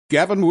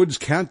Gavin Wood's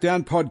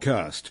Countdown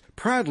Podcast,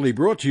 proudly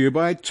brought to you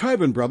by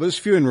Tobin Brothers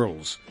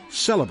Funerals,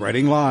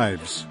 celebrating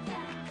lives.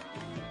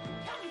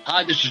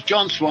 Hi, this is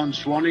John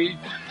Swanee,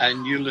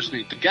 and you're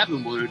listening to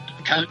Gavin Wood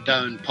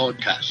Countdown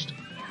Podcast.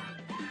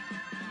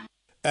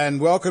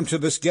 And welcome to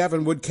this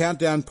Gavin Wood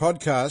Countdown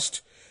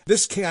Podcast.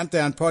 This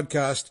Countdown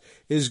Podcast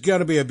is going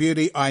to be a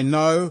beauty, I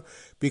know,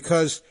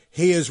 because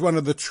he is one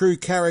of the true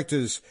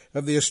characters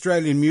of the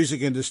Australian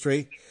music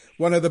industry,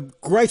 one of the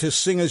greatest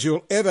singers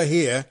you'll ever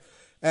hear,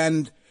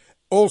 and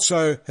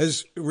also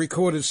has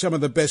recorded some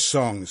of the best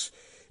songs.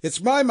 It's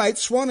my mate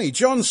Swanee.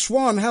 John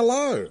Swan,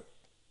 hello.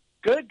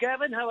 Good,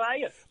 Gavin. How are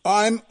you?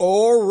 I'm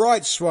all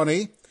right,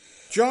 Swanee.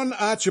 John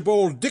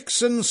Archibald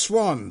Dixon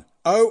Swan,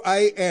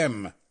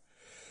 OAM.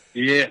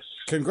 Yes.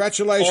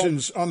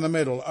 Congratulations on the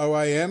medal,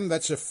 OAM.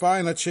 That's a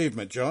fine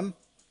achievement, John.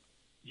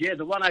 Yeah,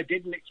 the one I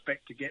didn't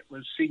expect to get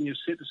was senior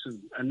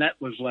citizen, and that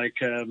was like,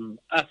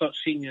 I thought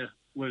senior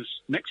was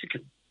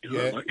Mexican.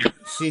 Yeah,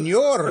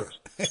 Senor.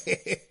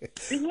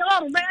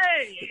 Senor, man!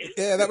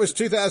 Yeah, that was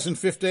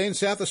 2015,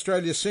 South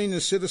Australia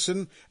Senior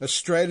Citizen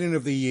Australian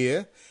of the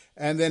Year.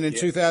 And then in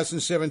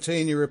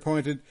 2017, you were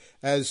appointed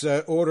as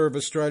Order of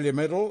Australia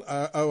Medal,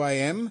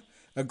 OAM.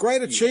 A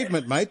great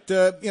achievement, mate.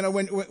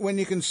 When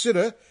you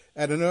consider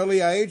at an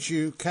early age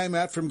you came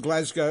out from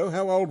Glasgow,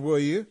 how old were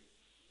you?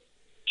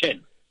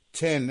 10.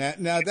 10.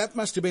 Now, that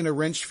must have been a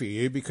wrench for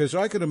you, because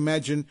I could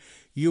imagine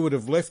you would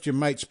have left your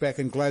mates back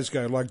in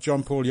Glasgow like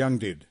John Paul Young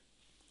did.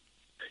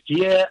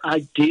 Yeah,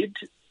 I did.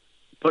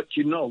 But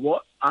you know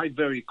what? I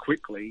very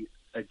quickly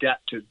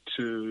adapted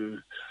to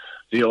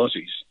the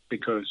Aussies,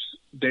 because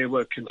they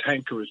were a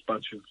cantankerous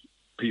bunch of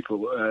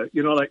people.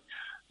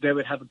 They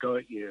would have a go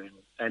at you.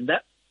 And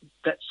that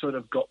sort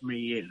of got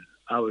me in.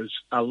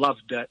 I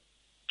loved that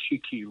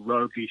cheeky,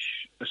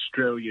 roguish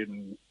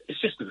Australian.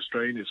 It's just an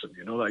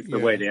Australianism, the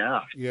way they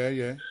are.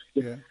 Yeah.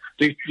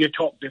 You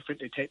talk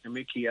different. They take the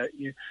mickey out.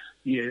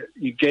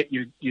 You get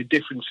your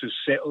differences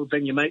settled,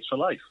 then you're mates for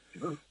life.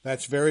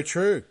 That's very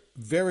true.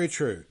 Very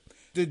true.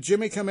 Did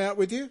Jimmy come out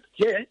with you?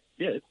 Yeah.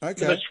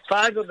 Okay. There's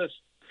five of us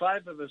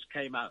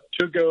came out.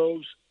 2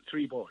 girls,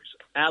 3 boys.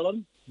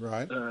 Alan.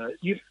 Right.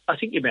 I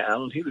think you met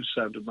Alan. He was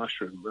Sound of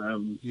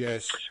Mushroom.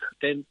 Yes.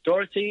 Then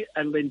Dorothy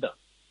and Linda.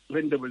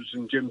 Linda was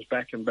in Jim's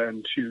backing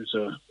band. She was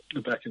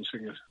the backing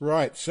singer.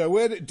 Right. So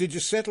where did you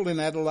settle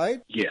in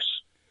Adelaide? Yes.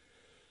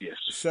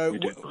 So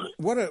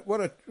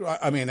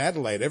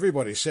Adelaide,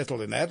 everybody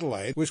settled in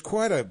Adelaide. It was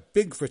quite a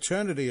big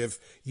fraternity of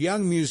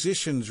young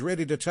musicians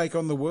ready to take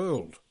on the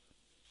world.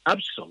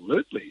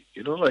 Absolutely.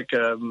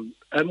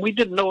 And we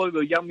didn't know we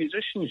were young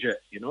musicians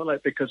yet,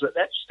 because at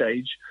that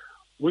stage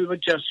we were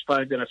just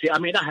finding a few. I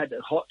had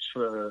the hots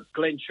for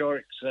Glenn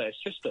Shorrock's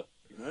sister,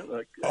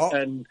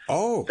 and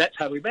that's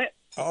how we met.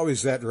 Oh,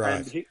 is that right?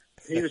 And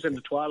he was in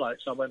the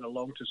Twilights. I went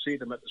along to see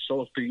them at the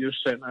Salisbury Youth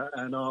Centre,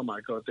 and oh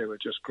my God, they were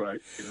just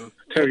great.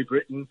 Terry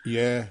Britton.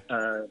 Yeah.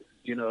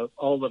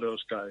 All of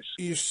those guys.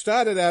 You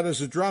started out as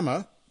a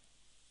drummer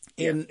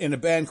in a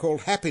band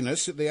called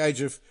Happiness at the age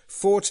of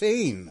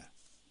 14.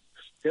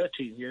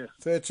 13, yeah.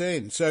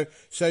 13. So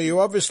you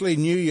obviously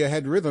knew you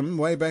had rhythm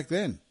way back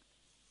then.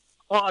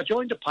 Oh, I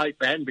joined a pipe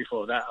band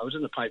before that. I was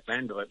in the pipe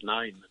band about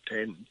 9 or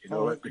 10,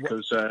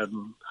 because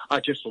I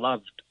just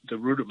loved the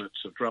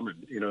rudiments of drumming,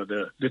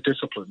 the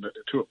discipline that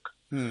it took.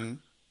 Mm.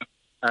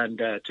 And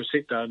to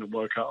sit down and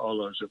work out all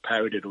those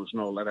paradiddles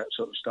and all that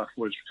sort of stuff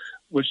was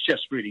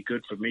just really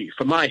good for me.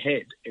 For my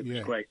head, it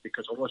was great,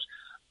 because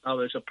I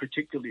was a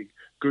particularly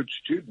good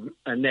student.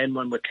 And then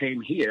when we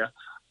came here,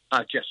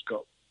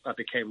 I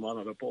became one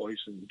of the boys,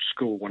 and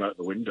school went out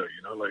the window,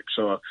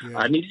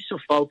 I needed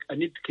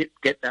to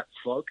get that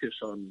focus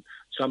on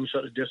some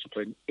sort of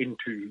discipline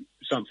into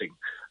something.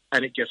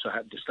 And it just so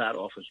happened to start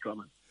off as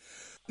drumming.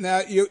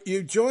 Now,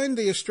 you joined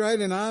the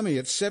Australian Army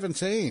at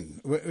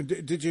 17.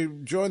 Did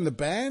you join the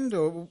band,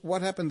 or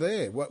what happened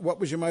there?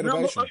 What was your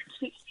motivation?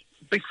 No,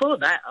 before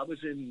that, I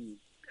was in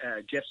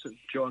Jeff St.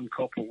 John,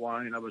 Copper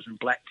Wine. I was in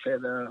Black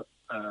Feather,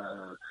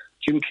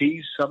 Jim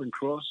Keys, Southern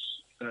Cross.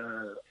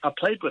 I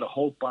played with a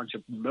whole bunch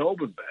of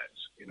Melbourne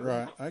bands.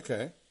 Right,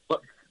 okay.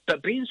 But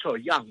being so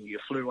young, you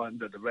flew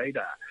under the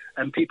radar.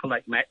 And people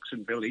like Max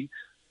and Billy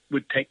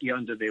would take you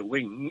under their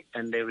wing,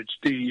 and they would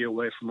steer you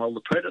away from all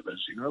the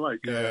predators,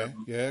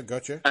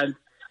 gotcha. And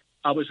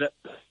I was at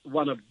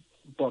one of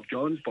Bob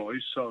Jones'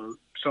 boys, so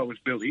was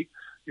Billy.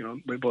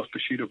 We're both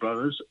Bushido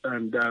brothers,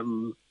 and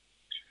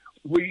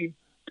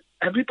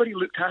everybody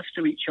looked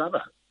after each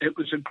other. It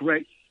was a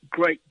great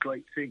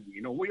thing.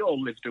 We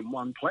all lived in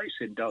one place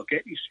in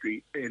Dalgety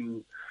Street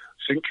in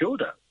St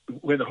Kilda,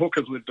 where the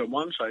hookers lived on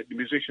one side, the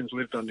musicians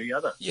lived on the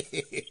other. Yeah,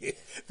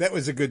 that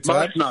was a good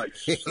time.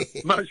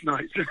 Most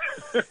nights.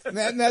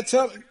 Now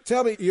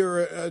tell me,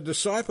 you're a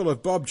disciple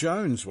of Bob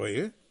Jones, were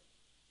you?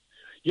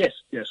 Yes,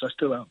 I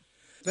still am.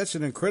 That's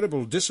an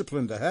incredible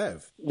discipline to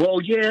have.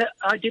 Well, yeah,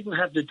 I didn't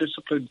have the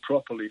discipline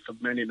properly for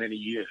many, many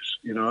years.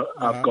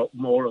 I've got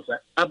more of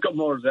that. I've got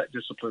more of that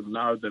discipline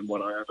now than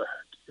what I ever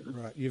had.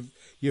 Right,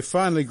 you've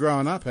finally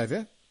grown up, have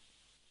you?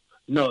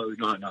 No.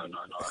 I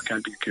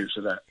can't be accused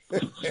of that.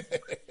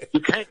 You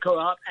can't go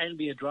out and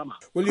be a drummer.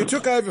 Well, you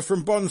took over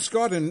from Bon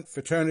Scott in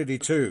Fraternity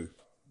 2.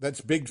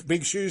 That's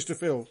big shoes to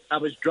fill. I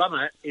was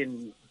drummer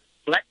in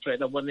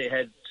Blackfeather when they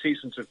had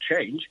Seasons of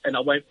Change, and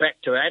I went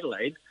back to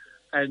Adelaide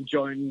and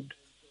joined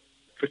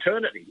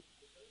Fraternity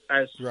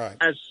as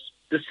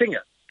the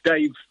singer.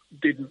 Dave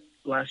didn't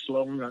last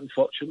long,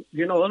 unfortunately.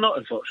 Not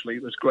unfortunately,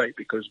 it was great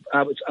because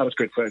I was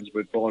good friends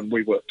with Bon.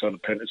 We worked on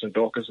Apprentice and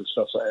Dorcas and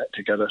stuff like that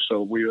together,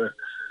 so we were,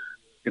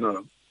 we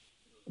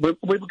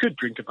were good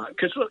drinking about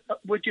because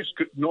we're just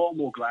good,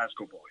 normal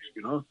Glasgow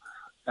boys,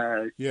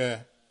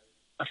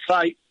 A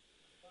fight,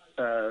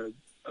 a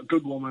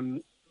good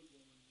woman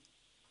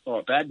or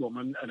a bad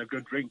woman and a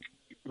good drink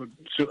would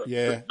suit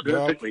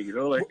perfectly,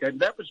 and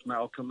that was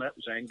Malcolm, that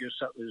was Angus,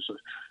 that was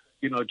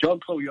John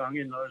Paul Young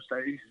in those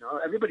days.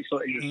 Everybody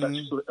thought he was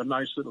such a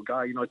nice little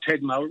guy.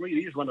 Ted Mallory,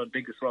 he's one of the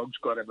biggest rogues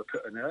God ever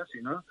put on earth.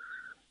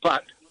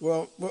 But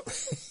well.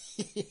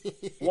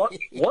 what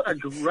a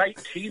great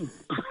team.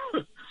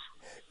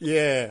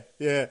 Yeah.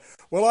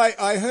 Well,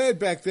 I heard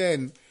back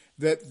then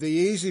that the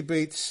Easy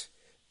Beats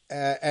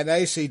and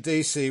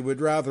AC/DC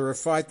would rather a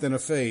fight than a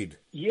feed.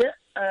 Yeah.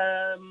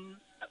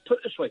 Put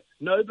it this way,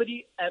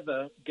 nobody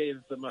ever gave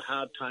them a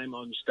hard time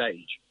on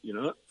stage,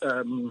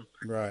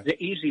 Right.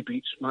 The Easy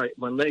Beats,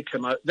 when they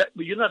come out, that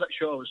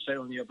show I was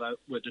telling you about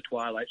with the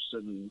Twilights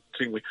and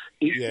thing.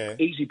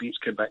 Easy Beats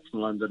came back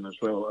from London as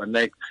well, and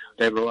they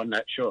were on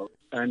that show.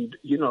 And,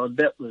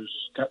 that was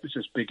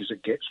as big as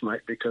it gets,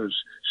 mate, because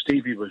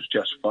Stevie was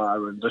just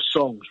firing. The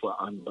songs were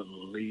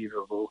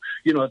unbelievable.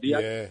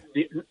 To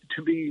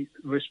be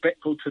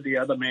respectful to the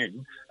other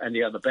men and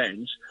the other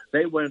bands,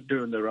 they weren't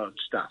doing their own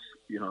stuff,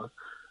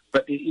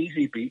 But the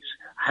Easy Beats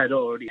had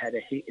already had a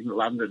hit in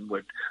London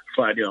with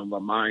Friday on My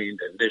Mind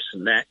and this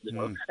and that,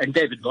 And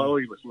David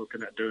Bowie was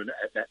looking at doing it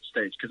at that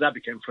stage because I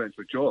became friends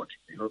with George,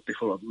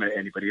 before I met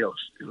anybody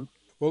else,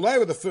 Well, they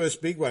were the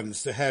first big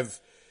ones to have,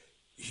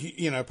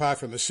 apart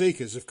from the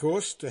Seekers, of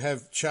course, to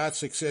have chart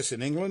success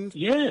in England.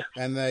 Yeah.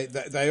 And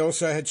they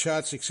also had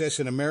chart success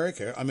in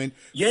America. I mean,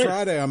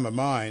 Friday on My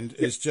Mind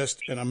is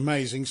just an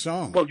amazing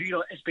song. Well,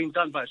 it's been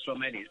done by so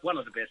many. One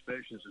of the best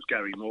versions is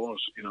Gary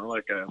Moore's,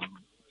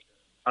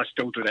 I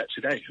still do that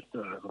today. As a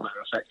matter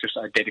of fact,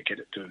 I dedicate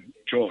it to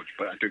George,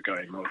 but I do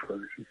Gary Moore's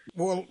version.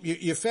 Well,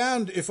 you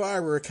found If I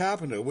Were a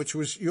Carpenter, which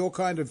was your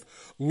kind of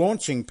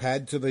launching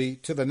pad to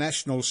the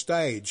national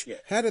stage. Yeah.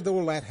 How did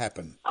all that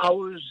happen? I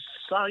was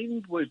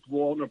signed with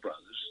Warner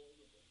Brothers,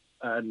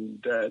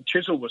 and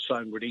Chisel was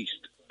signed with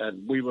East,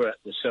 and we were at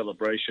the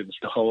celebrations.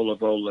 The whole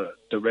of all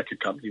the record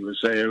company was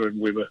there,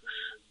 and we were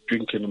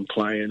drinking and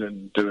playing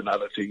and doing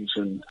other things.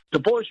 And the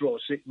boys were all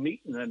sitting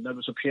eating, and there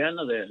was a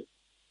piano there.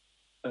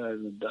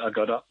 And I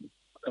got up,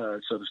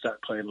 sort of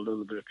started playing a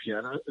little bit of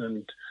piano,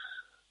 and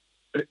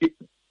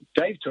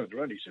Dave turned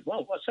around. He said,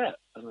 "Well, what's that?"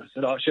 And I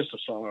said, "Oh, it's just a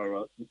song I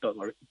wrote."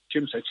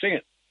 Jim said, "Sing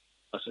it."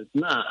 I said,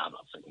 "No, I'm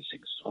not thinking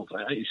sing a song for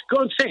that." He said,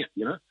 "Go and sing it."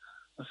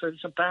 I said,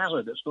 "It's a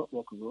ballad. It's not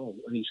rock and roll."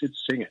 And he said,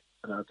 "Sing it,"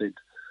 and I did.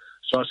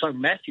 So I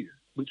sang Matthew,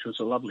 which was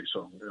a lovely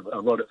song. I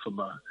wrote it for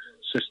my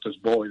sister's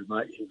boy the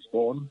night he was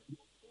born,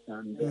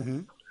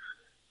 and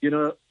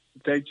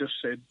they just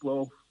said,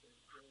 "Well,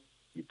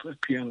 you play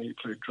piano, you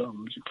play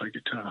drums, you play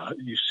guitar,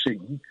 you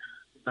sing.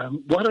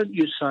 Why don't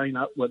you sign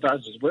up with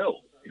us as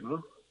well?"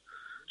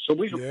 So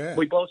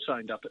we both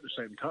signed up at the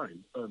same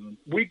time.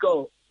 We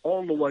go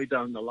all the way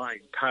down the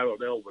line,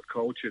 parallel with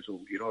Cold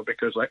Chisel,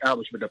 because I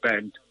was with a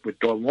band with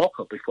Don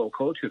Walker before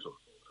Cold Chisel.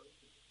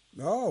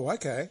 Oh,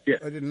 okay. Yeah.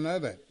 I didn't know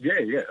that.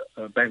 Yeah.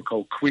 A band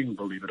called Queen,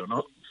 believe it or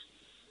not.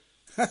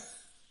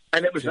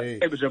 And it was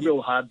a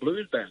real hard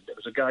blues band. There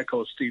was a guy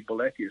called Steve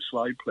Bilecki, a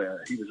slide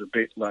player. He was a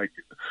bit like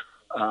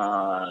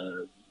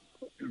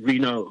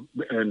Reno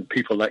and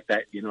people like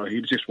that. He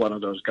was just one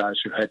of those guys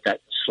who had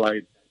that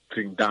slide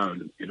thing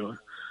down.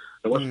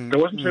 There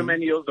wasn't too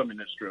many of them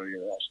in Australia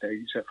at that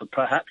stage, except for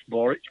perhaps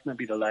Borich,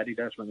 maybe the Laddie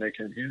does when they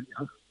came here.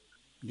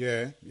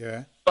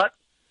 Yeah. But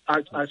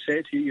I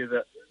say to you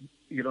that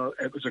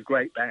it was a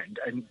great band,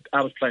 and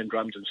I was playing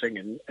drums and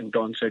singing, and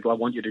Don said, "Well, I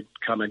want you to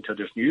come into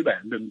this new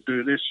band and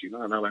do this,"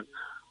 and I went,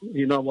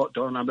 "You know what,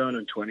 Don, I'm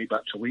earning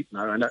 $20 a week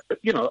now." And,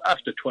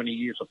 after 20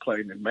 years of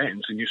playing in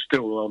bands and you're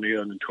still only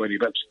earning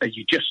 $20, and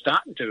you're just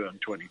starting to earn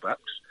 $20,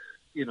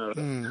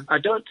 I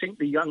don't think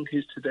the young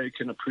kids today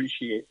can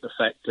appreciate the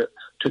fact that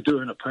to do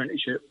an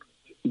apprenticeship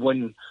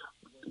when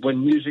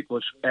music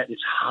was at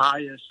its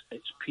highest,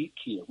 its peak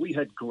here, we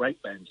had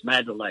great bands,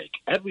 Madder Lake,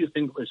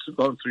 everything was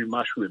going through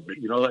Mushroom,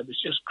 it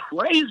was just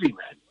crazy,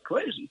 man,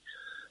 crazy.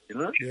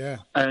 Yeah.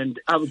 And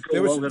I would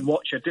go along and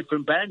watch a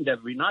different band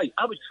every night.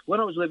 When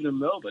I was living in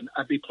Melbourne,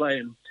 I'd be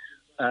playing,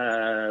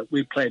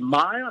 we'd play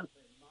Maya,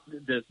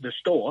 the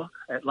store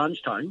at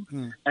lunchtime,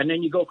 and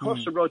then you go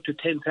across the road to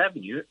 10th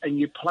Avenue and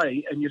you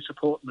play and you're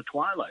supporting the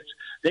Twilights.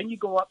 Then you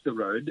go up the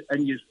road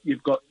and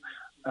you've got,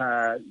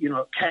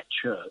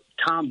 Catcher,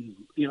 Tom,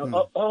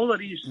 all of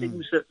these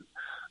things that,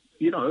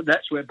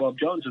 that's where Bob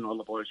Jones and all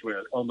the boys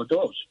were on the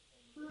doors.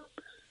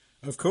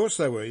 Of course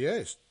they were,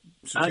 yes.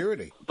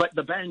 Security. But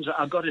the bands,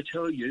 I've got to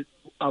tell you,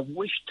 I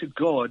wish to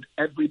God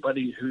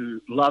everybody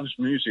who loves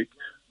music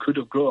could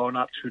have grown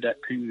up through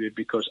that period,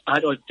 because I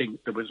don't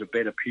think there was a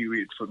better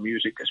period for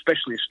music,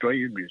 especially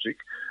Australian music.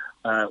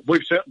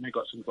 We've certainly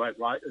got some great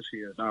writers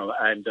here now,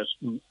 and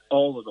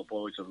all of the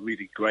boys are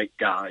really great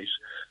guys.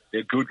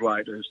 They're good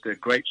writers. They're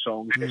great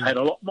songs. They've had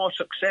a lot more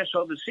success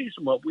overseas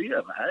than what we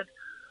ever had.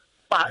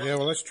 But, yeah,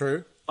 well, that's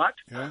true. But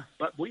yeah.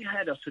 But we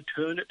had a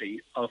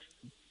fraternity of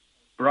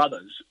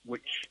brothers,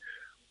 which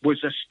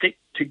was a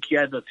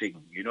stick-together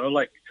thing, you know,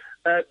 like,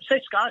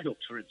 say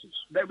Skyhooks, for instance.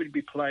 They would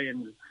be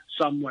playing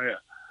somewhere,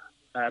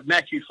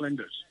 Matthew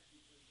Flinders,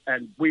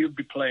 and we would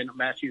be playing at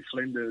Matthew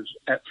Flinders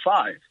at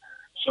 5.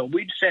 So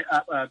we'd set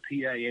up our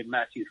PA in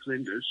Matthew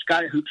Flinders.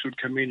 Skyhooks would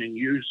come in and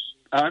use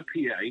our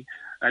PA,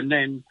 and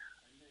then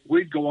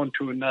we'd go on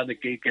to another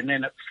gig, and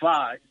then at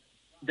 5,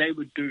 they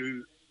would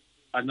do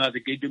another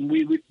gig, and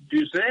we would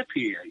use their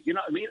PA. You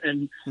know what I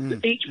mean?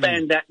 And each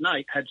band that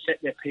night had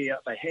set their PA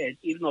up ahead,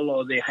 even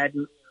though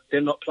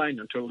they're not playing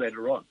until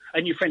later on.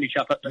 And you finish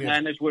up at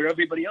Bananas where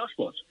everybody else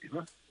was, you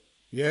know?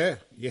 Yeah.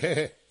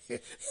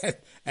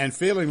 And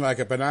feeling like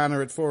a banana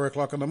at 4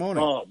 o'clock in the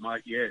morning. Oh,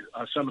 mate, yeah.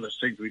 Some of the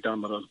things we've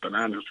done with those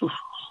bananas.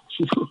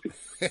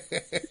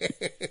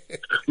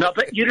 No,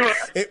 but, you know,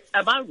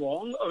 am I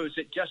wrong, or is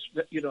it just,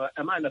 you know,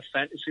 am I in a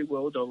fantasy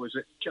world, or is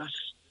it just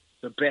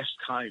the best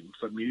time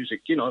for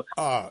music, you know?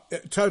 Oh,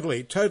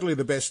 totally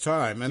the best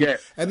time.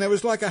 And there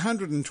was like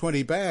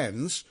 120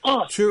 bands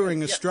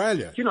touring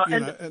Australia. You know,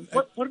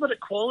 what about the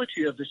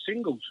quality of the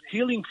singles?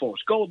 Healing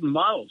Force, Golden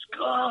Miles.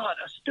 God,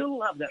 I still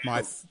love that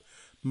song.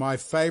 My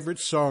favourite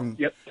song,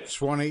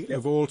 Swanee,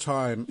 of all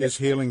time is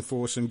Healing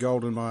Force and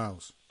Golden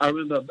Miles. I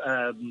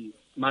remember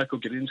Michael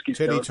Gudinski.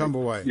 Teddy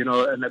Tumbleway. You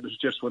know, and that was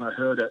just when I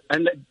heard it.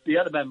 And the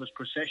other band was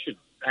Procession,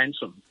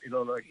 Anthem. You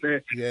know, like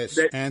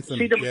Anthem.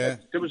 See,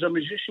 there was a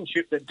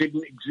musicianship that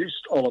didn't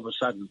exist all of a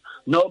sudden.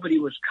 Nobody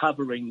was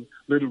covering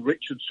Little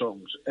Richard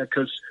songs,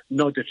 because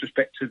no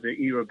disrespect to the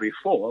era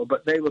before,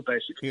 but they were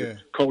basically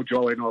Cold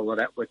Joy and all of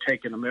that were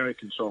taking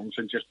American songs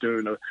and just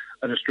doing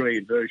an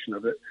Australian version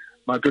of it.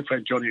 My good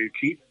friend Johnny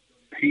O'Keefe,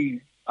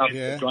 he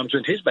drums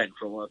in his band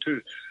for a while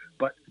too,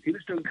 but he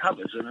was doing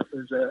covers, and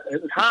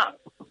it was hard.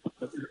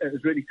 It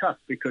was really tough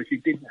because you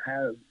didn't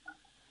have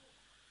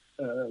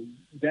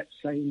that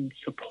same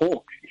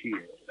support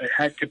here. It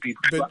had to be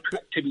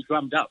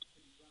drummed up.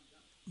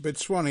 But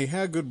Swanee,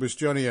 how good was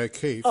Johnny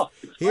O'Keefe? Oh,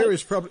 here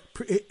is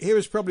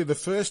probably the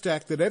first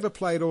act that ever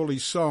played all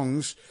his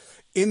songs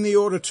in the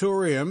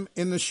auditorium,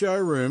 in the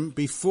showroom,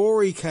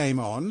 before he came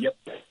on. Yep.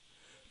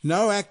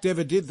 No act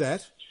ever did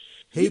that.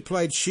 He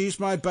played She's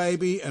My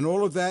Baby and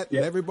all of that,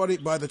 and everybody,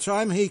 by the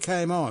time he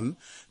came on,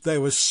 they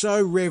were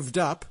so revved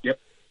up,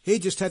 he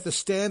just had to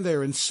stand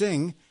there and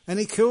sing, and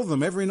he killed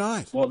them every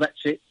night. Well,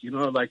 that's it. You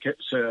know, like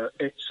it's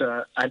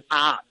an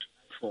art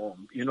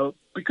form, you know,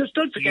 because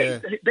don't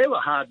forget, they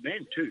were hard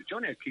men too.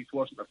 Johnny O'Keefe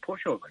wasn't a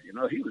pushover, you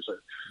know, he was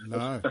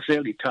a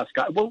fairly tough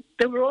guy. Well,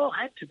 they were all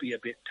had to be a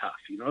bit tough,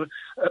 you know.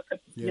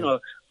 You know,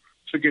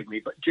 forgive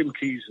me, but Jim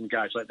Keys and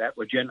guys like that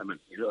were gentlemen.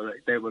 You know,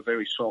 they were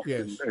very soft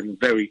and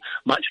very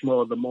much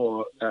more the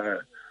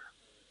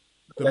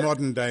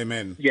modern day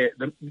men. Yeah,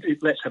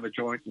 let's have a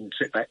joint and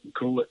sit back and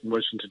cool it and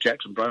listen to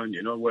Jackson Browne.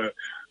 You know, where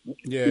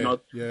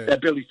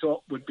Billy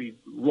Thorpe would be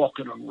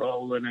rocking and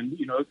rolling, and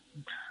you know,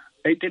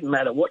 it didn't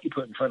matter what you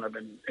put in front of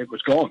him, it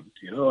was gone.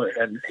 You know,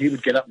 and he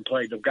would get up and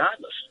play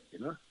regardless. You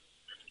know,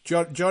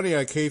 Johnny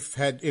O'Keefe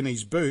had in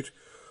his boot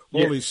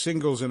all his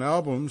singles and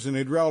albums, and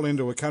he'd roll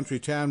into a country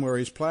town where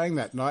he's playing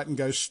that night and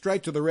go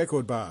straight to the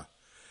record bar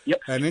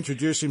and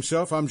introduce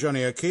himself. I'm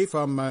Johnny O'Keefe.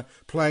 I'm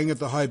playing at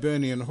the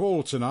Hibernian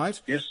Hall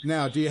tonight. Yes.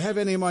 Now, do you have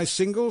any of my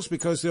singles?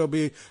 Because there'll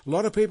be a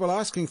lot of people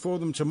asking for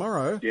them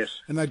tomorrow. Yes.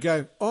 And they'd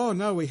go, oh,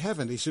 no, we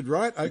haven't. He said,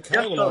 right, okay.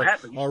 Just so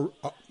happens.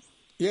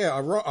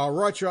 I'll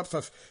write you up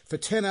for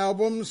 10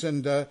 albums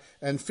and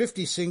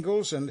 50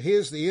 singles, and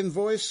here's the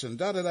invoice, and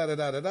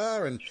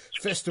da-da-da-da-da-da, and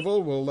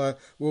Festival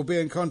will be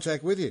in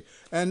contact with you.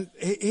 And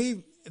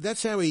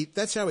that's how he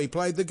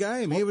played the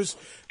game. He was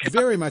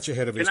very much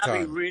ahead of his time.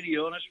 Can I be really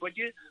honest with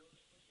you?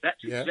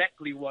 That's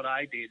exactly what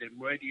I did, and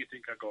where do you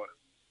think I got it?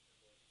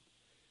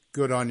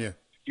 Good on you.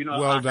 You know,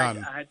 well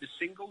done. I had the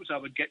singles. I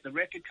would get the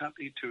record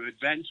company to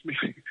advance me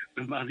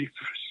the money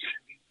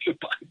to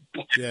buy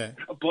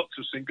a box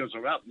of singles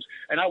or albums,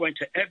 and I went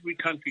to every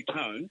country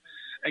town.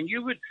 And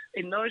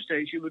in those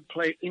days, you would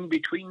play in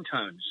between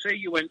towns. Say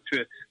you went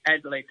to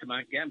Adelaide to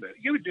Mount Gambier,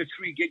 you would do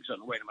 3 gigs on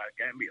the way to Mount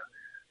Gambier.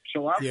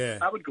 So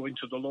I would go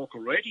into the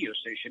local radio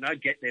station.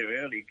 I'd get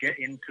there early, get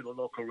into the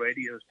local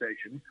radio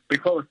station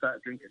before I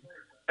started drinking,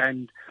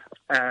 and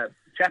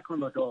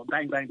Jacqueline would go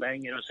bang, bang,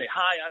 bang, you know, say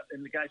hi,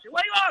 and the guy said,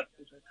 "What do you want?"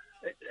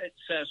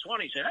 It's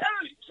Swanee. He said,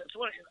 "Hey,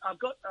 Swanee, I've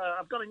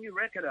got a new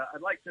record.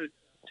 I'd like for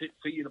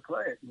you to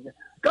play it." And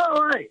go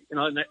away, you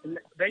know. And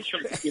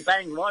eventually, you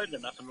bang loud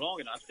enough and long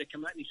enough, they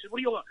come out and he said, "What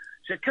do you want?"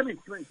 He said, "Come in."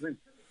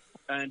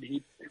 And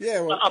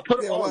I'll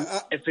put it on.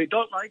 If they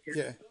don't like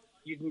it,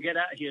 you can get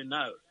out here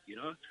now. You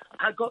know,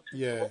 I got to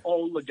know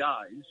all the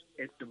guys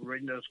that were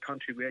in those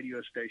country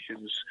radio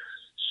stations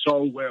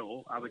so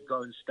well. I would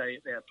go and stay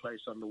at their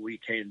place on the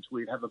weekends.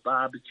 We'd have a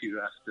barbecue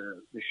after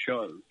the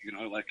show, you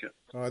know, like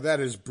a... Oh, that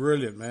is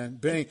brilliant, man.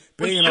 Being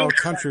an old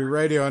country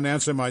radio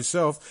announcer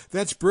myself,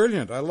 that's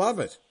brilliant. I love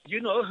it.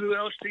 You know who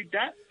else did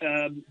that?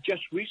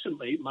 Just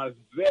recently, my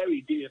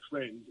very dear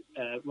friend,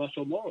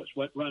 Russell Morris,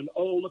 went around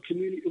all the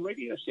community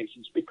radio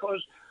stations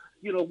because,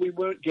 you know, we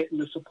weren't getting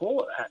the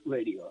support at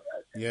radio.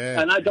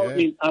 Yeah. And I don't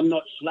mean, I'm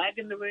not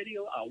slagging the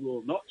radio. I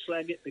will not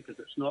slag it because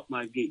it's not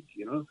my gig,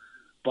 you know.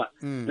 But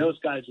those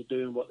guys are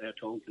doing what they're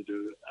told to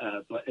do.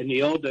 But in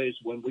the old days,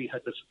 when we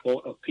had the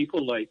support of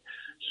people like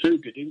Sue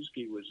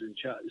Godinsky was in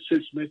charge,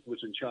 Sue Smith was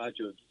in charge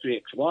of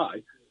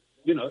VXY,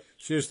 you know.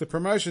 She was the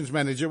promotions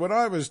manager when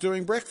I was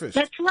doing breakfast.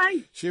 That's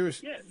right. She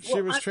was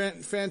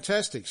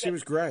fantastic. She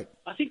was great.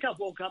 I think I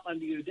woke up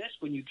under your desk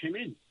when you came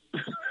in.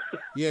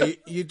 Yeah,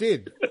 you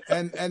did,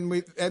 and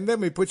then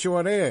we put you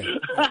on air.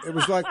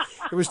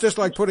 It was just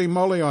like putting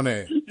Molly on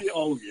air.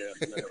 Oh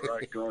yeah,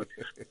 right, God.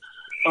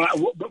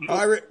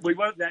 We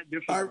weren't that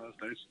different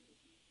those days.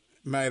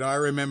 Mate, I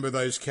remember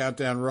those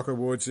Countdown Rock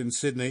Awards in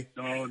Sydney.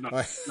 No,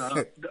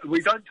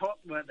 we don't talk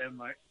about them,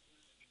 mate.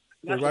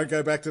 We won't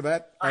go back to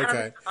that.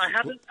 Okay. I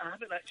haven't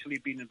actually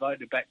been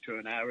invited back to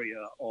an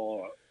ARIA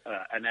or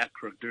an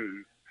ACRA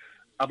do.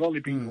 I've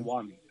only been to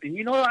one. And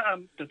you know,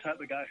 I'm the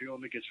type of guy who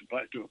only gets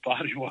invited to a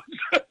party once.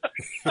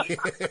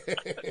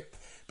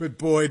 But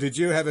boy, did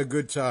you have a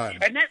good time.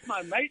 And that's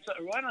my mates that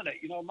are running it.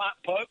 You know, Mark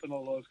Pope and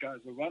all those guys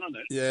were running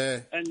it.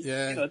 Yeah. And,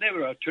 you know, they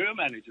were our tour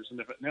managers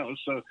and everything else.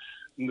 So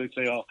and they'd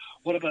say, oh,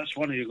 what about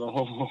Swanee? You go,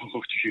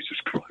 oh, Jesus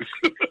Christ.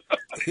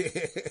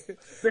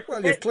 Yeah.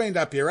 Well, you've cleaned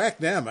up your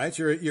act now, mate.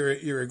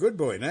 You're a good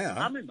boy now.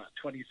 I'm in my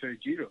 23rd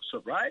year of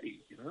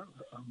sobriety, you know.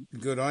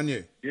 Good on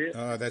you. Yeah.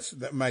 Oh,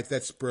 mate,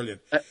 that's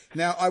brilliant.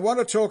 Now, I want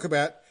to talk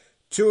about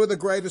two of the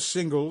greatest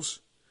singles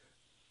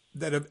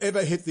that have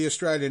ever hit the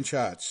Australian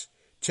charts.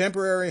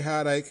 Temporary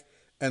Heartache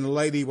and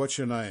Lady, What's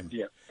Your Name?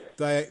 Yeah.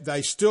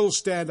 They still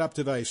stand up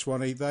today,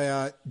 Swanee. They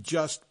are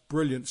just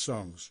brilliant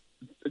songs.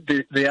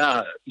 They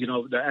are, you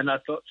know, and I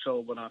thought so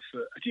when I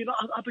first... You know,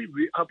 I'll be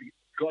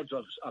God's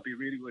honest, I'll be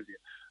really with you.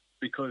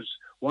 Because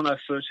when I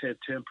first had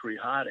Temporary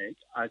Heartache,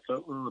 I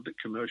thought, well, a bit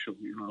commercial,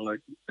 you know,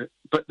 like...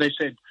 But they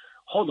said,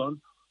 hold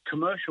on,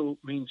 commercial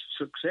means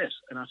success.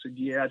 And I said,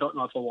 yeah, I don't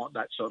know if I want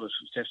that sort of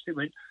success. They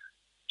went,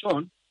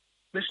 John,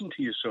 listen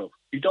to yourself.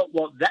 You don't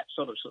want that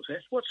sort of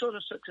success. What sort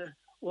of success?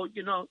 Well,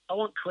 you know, I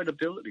want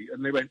credibility.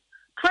 And they went,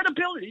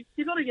 credibility?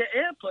 You got to get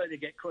airplay to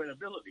get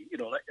credibility, you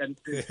know. Like, and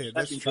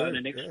sat me down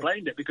and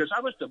explained it because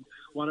I was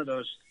one of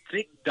those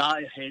thick,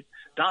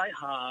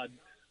 die-hard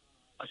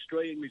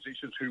Australian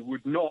musicians who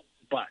would not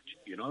budge,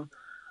 you know.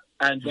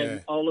 And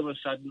then all of a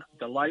sudden,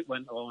 the light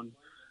went on,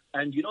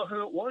 and you know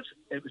who it was?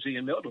 It was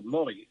Ian Milton,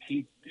 Molly.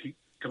 He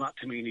came up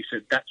to me and he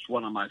said, "That's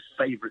one of my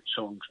favourite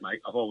songs,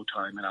 mate, of all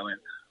time." And I went,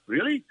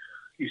 "Really?"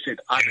 He said,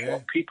 "I've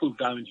got people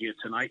down here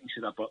tonight." He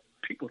said, "I've got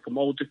people from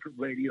all different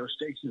radio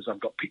stations. I've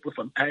got people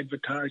from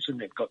advertising.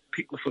 They've got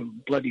people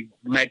from bloody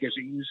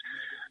magazines.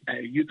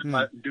 You come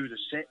out and do the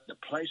set. The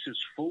place is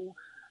full."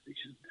 He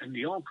said, and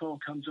the encore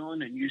comes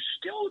on, and you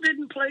still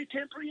didn't play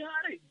Temporary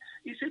Heartache.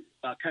 He said,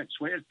 "I can't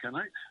swear, can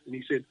I?" And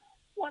he said,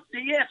 "What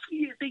the F do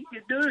you think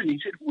you're doing?" He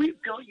said,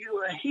 "We've got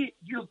you a hit.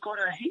 You've got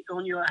a hit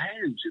on your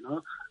hands, you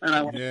know." And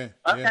I went,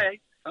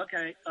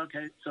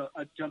 okay. So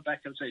I jumped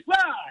back and said, 1,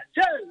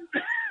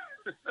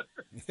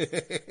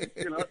 2.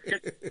 You know,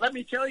 let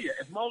me tell you,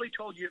 if Molly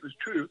told you it was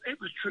true, it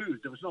was true.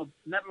 There was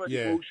never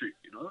any bullshit,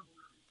 you know.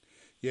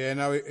 Yeah,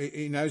 no,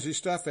 he knows his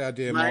stuff, our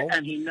dear Mate, Mole.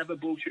 and he never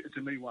bullshitted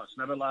to me once.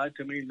 Never lied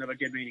to me. Never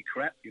gave me any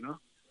crap, you know.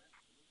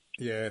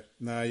 Yeah,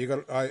 no, you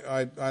got.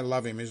 I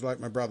love him. He's like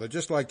my brother,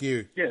 just like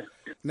you. Yeah.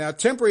 Now,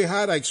 Temporary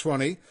Heartache,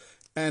 Swanee,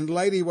 and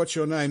Lady, What's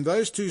Your Name?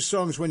 Those two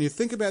songs. When you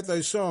think about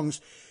those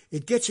songs,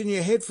 it gets in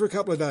your head for a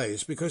couple of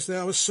days because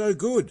they were so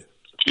good.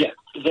 Yeah,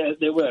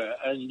 they were,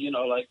 and you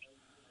know, like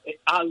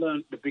I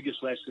learned the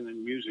biggest lesson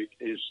in music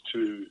is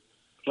to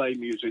play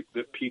music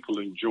that people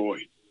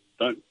enjoy.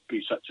 Don't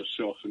be such a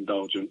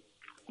self-indulgent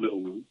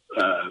little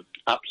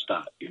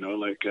upstart, you know,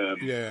 like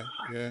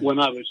when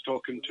I was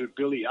talking to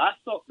Billy, I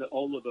thought that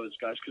all of those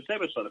guys, because they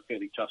were sort of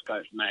fairly tough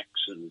guys, Max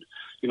and,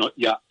 you know,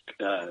 Yuck,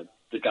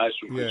 the guys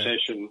from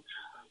Concession,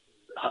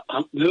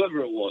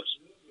 whoever it was,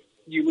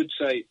 you would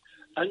say,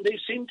 and they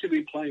seemed to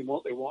be playing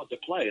what they wanted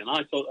to play, and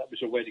I thought that was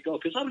the way to go,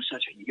 because I was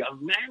such a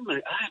young man,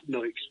 mate. I had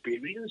no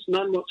experience,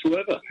 none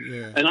whatsoever.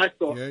 Yeah. And I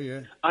thought,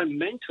 I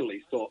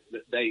mentally thought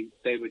that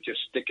they were just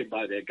sticking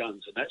by their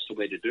guns, and that's the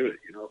way to do it,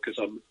 you know, because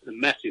I'm a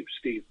massive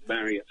Steve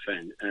Marriott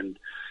fan, and,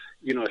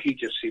 you know, he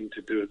just seemed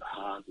to do it the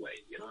hard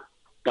way, you know.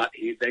 But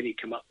then he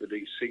came up with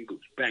these singles,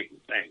 bang,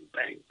 bang,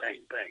 bang, bang,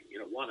 bang, you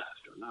know, one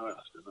after another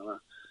after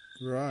another.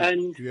 Right,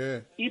 and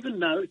even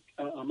now,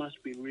 I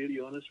must be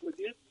really honest with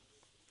you,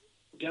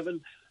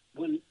 Gavin,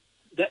 when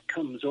that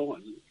comes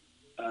on,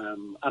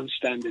 I'm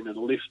standing in a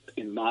lift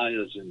in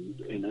Myers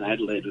in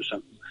Adelaide or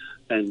something,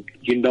 and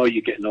you know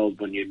you're getting old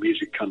when your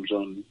music comes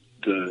on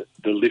the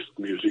lift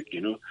music,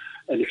 you know,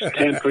 and it's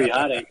temporary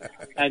heartache.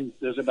 And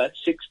there's about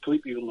 6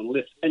 people on the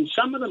lift, and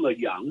some of them are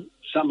young,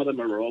 some of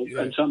them are old,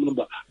 and some of them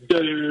are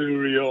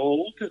very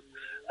old.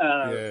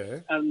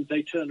 And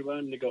they turn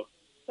around and they go,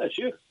 "That's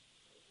you,"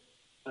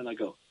 and I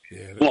go,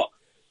 "What?"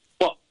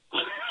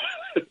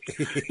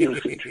 You know,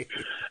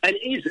 and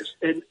it is,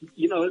 and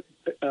you know,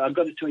 I've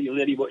got to tell you,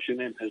 Letty, what's your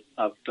name?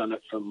 I've done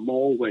it for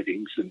more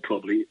weddings than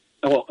probably.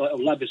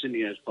 Love Is in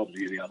the Air is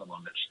probably the other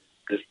one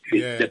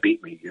that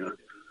beat me. You know.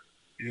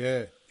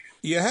 Yeah.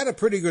 You had a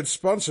pretty good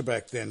sponsor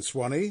back then,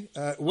 Swanee.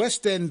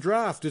 West End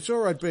Draft. It's all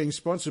right being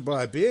sponsored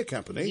by a beer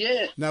company.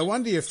 Yeah. No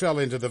wonder you fell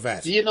into the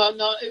vat. You know,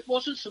 no, it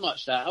wasn't so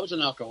much that. I was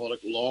an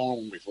alcoholic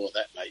long before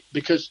that, mate,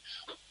 because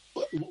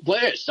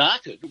where it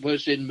started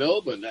was in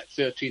Melbourne at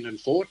 13 and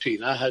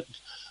 14. I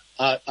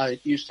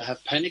used to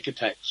have panic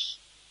attacks.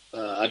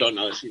 I don't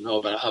know if you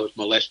know, but I was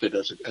molested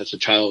as a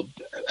child,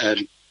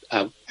 and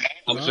I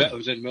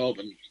was in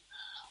Melbourne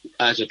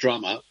as a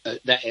drummer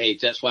at that age.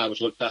 That's why I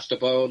was looked after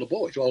by all the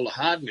boys. All the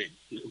hard men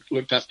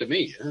looked after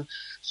me. You know?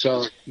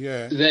 So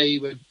they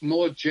were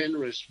more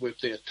generous with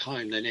their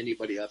time than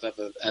anybody I've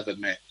ever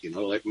met. You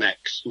know, like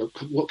Max. Look,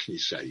 what can you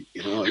say?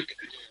 You know, like.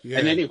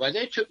 And anyway,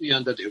 they took me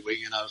under their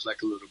wing, and I was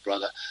like a little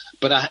brother.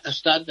 But I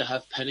started to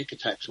have panic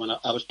attacks when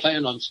I was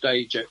playing on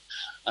stage at,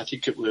 I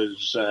think it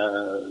was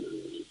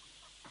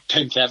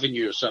 10th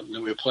Avenue or something,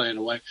 and we were playing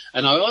away.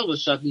 And all of a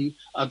sudden,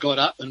 I got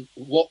up and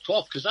walked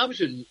off because I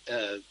was in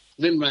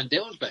Lynn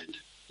Randell's band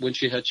when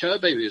she had Show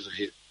Baby as a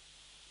hit.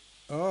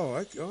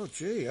 Oh,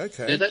 gee,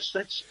 okay. Yeah, that's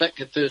back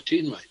at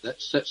 13, mate.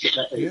 That's that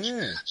age.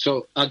 Yeah.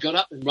 So I got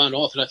up and ran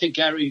off, and I think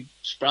Gary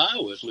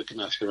Spryer was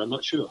looking after her. I'm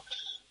not sure.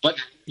 But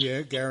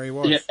yeah, Gary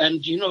was. Yeah,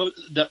 and you know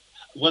that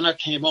when I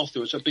came off, there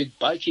was a big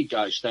bikey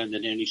guy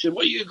standing there, and he said,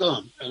 "Where are you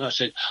going?" And I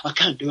said, I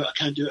can't do it.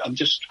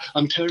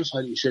 I'm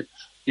terrified. He said,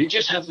 "You're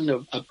just having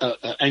a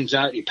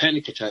anxiety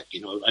panic attack."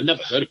 You know, I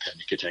never heard of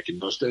panic attack in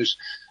those days.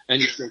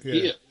 And he said,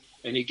 "Here,"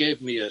 and he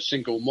gave me a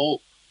single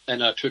malt,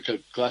 and I took a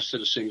glass of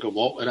the single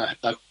malt, and I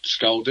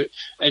sculled it,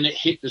 and it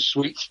hit the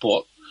sweet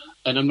spot.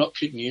 And I'm not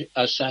kidding you,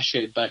 I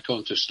sashayed back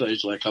onto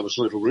stage like I was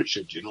Little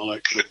Richard, you know,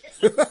 like.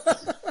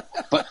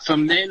 But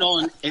from then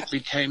on, it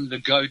became the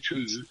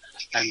go-to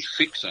and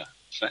fixer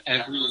for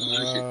every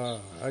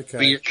emotion. Okay.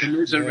 Be it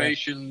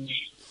commiseration,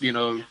 you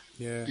know,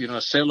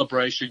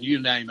 celebration,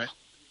 you name it.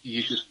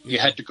 You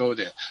had to go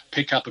there.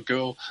 Pick up a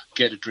girl,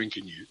 get a drink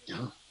in you, you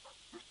know.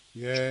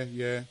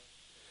 Yeah.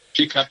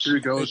 Pick up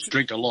 2 girls,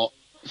 drink a lot.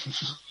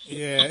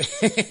 Yeah.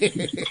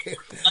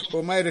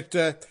 Well, mate,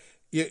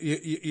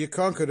 you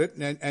conquered it,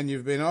 and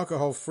you've been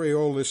alcohol-free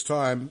all this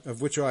time,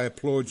 of which I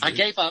applaud you. I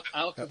gave up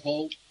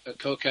alcohol,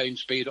 cocaine,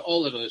 speed,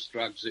 all of those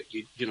drugs that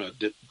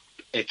the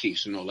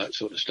eckies and all that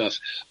sort of stuff.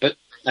 But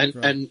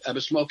and I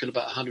was smoking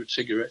about 100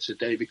 cigarettes a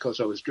day because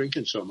I was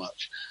drinking so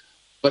much.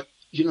 But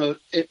you know,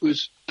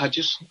 I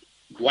just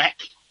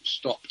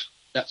stopped.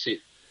 That's it,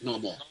 no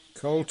more.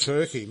 Cold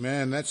turkey,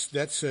 man. That's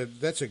a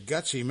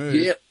gutsy move.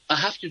 Yeah, I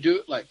have to do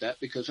it like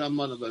that because I'm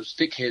one of those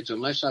thickheads.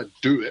 Unless I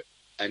do it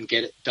and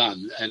get it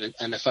done, and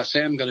if I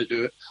say I'm going to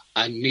do it,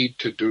 I need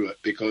to do it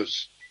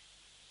because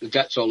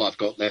that's all I've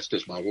got left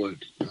is my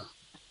word.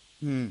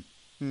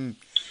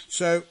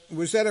 So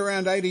was that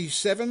around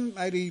 87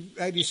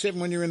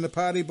 when you were in the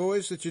Party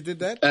Boys that you did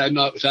that?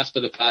 No, it was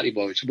after the Party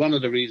Boys. One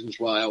of the reasons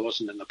why I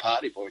wasn't in the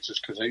Party Boys is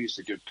because I used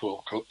to give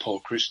Paul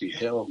Christie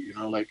hell, you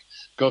know, like,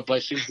 God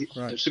bless him.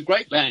 Right. It's a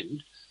great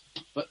band,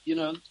 but, you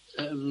know,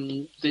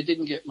 they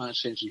didn't get my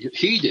sense of humor.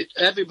 He did.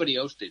 Everybody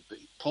else did, but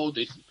Paul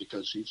didn't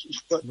because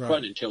he's quite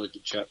an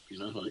intelligent chap, you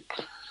know. Like,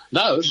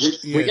 no,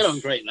 we get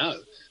on great now.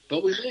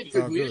 But we made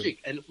good music,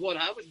 and what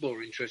I was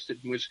more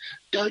interested in was,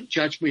 don't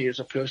judge me as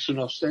a person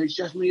off stage,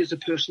 judge me as a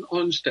person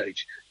on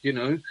stage, you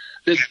know.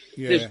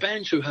 There's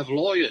bands who have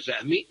lawyers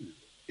at a meeting,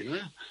 you know.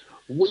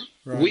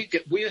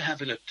 We're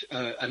having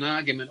an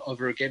argument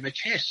over a game of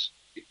chess,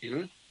 you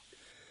know.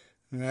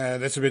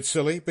 That's a bit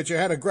silly, but you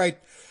had a great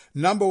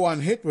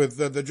 #1 hit with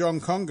the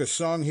John Conga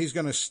song, He's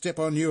Gonna Step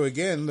on You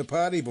Again, the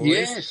Party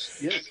Boys.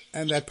 Yes.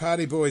 And that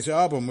Party Boys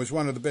album was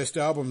one of the best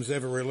albums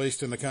ever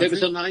released in the country. It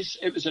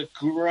was a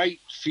great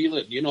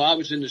feeling. You know, I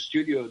was in the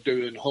studio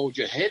doing Hold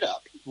Your Head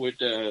Up with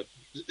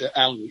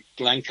Alan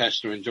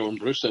Lancaster and John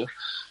Brewster,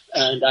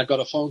 and I got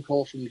a phone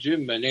call from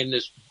Jim, and then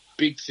this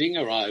big thing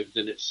arrived,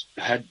 and it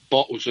had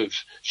bottles of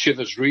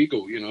Chivas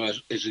Regal, you know,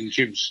 as in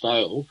Jim's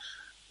style,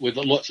 with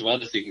lots of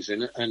other things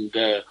in it, and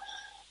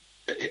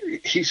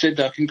he said,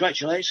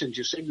 congratulations,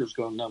 your single's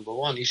gone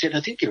 #1. He said,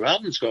 I think your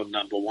album's gone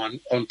 #1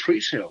 on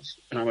pre-sales.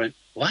 And I went,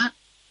 what?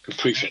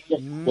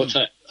 Pre-sales? What's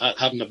that?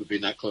 I've never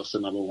been that close to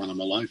 #1 in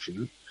my life, you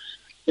know?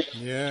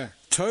 Yeah.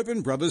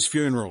 Tobin Brothers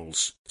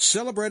Funerals,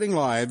 celebrating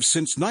lives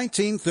since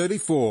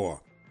 1934.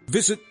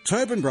 Visit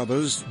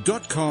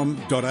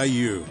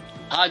tobinbrothers.com.au.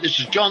 Hi, this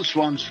is John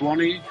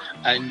Swanee,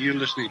 and you're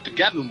listening to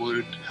Gavin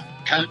Wood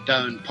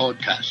Countdown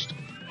Podcast.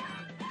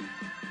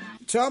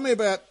 Tell me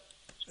about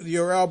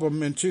your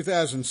album in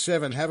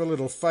 2007, Have a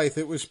Little Faith.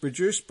 It was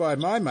produced by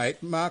my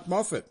mate, Mark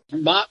Moffat.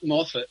 Mark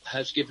Moffat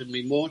has given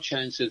me more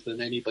chances than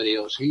anybody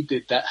else. He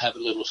did that Have a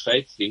Little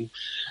Faith thing,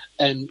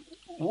 And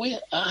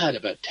I had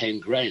about 10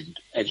 grand,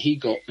 and he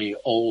got me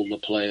all the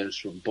players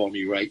from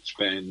Bonnie Raitt's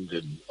band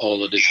and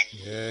all of this.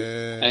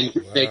 Yeah, and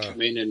they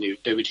come in and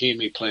they would hear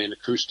me playing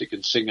acoustic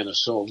and singing a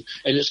song,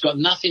 and it's got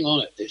nothing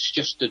on it. It's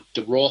just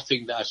the raw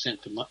thing that I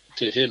sent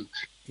to him.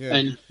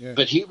 Yeah,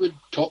 But he would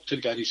talk to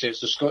the guy. He says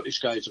the Scottish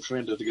guy is a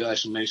friend of the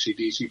guys from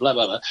AC/DC, blah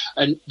blah blah.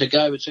 And the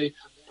guy would say,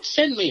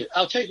 "Send me it.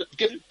 I'll take it.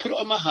 Put it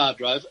on my hard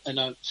drive, and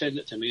I'll send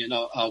it to me, and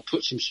I'll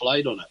put some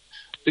slide on it."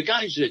 The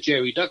guy's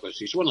Jerry Douglas.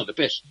 He's one of the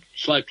best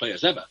slide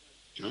players ever,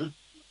 you know.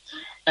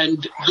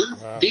 And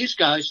these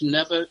guys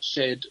never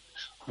said,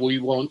 "We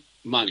want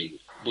money.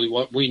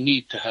 We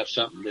need to have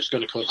something that's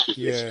going to cost us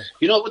this."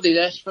 You know what they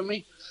asked for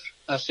me?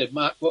 I said,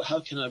 "Mark,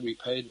 how can I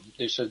repay them?"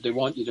 They said they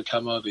want you to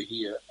come over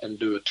here and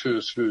do a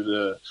tour through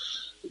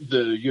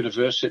the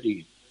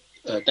university,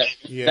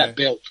 that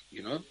belt,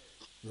 you know.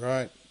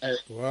 Right.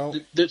 Well,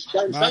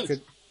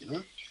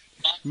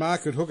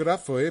 Mark could hook it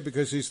up for you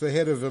because he's the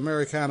head of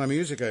Americana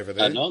Music over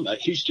there. I know, mate.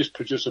 He's just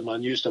producing my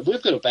new stuff.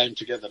 We've got a band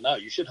together now.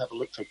 You should have a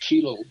look for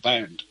Kilo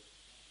Band.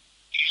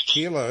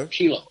 Kilo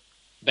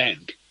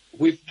Band.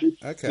 We're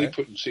Okay.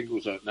 putting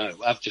singles out now.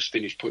 I've just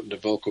finished putting the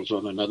vocals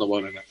on another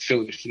one, and I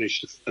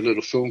finished a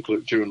little film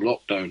clip during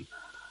lockdown.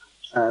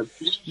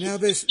 Now,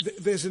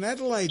 there's an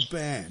Adelaide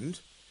band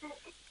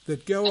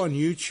that go on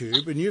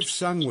YouTube, and you've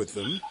sung with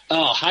them.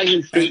 Oh,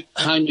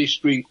 Hindley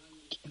Street.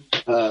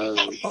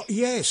 Oh,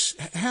 yes.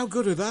 How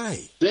good are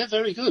they? They're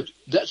very good.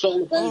 That's all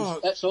the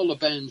bands. That's all the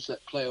bands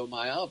that play on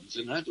my albums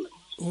in Adelaide.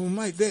 Oh,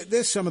 mate,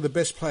 they're some of the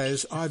best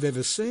players I've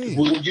ever seen.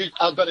 Well,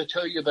 I've got to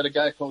tell you about a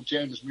guy called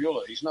James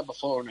Mueller. He's number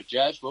 4 in the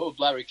jazz world.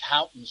 Larry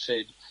Houghton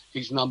said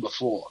he's number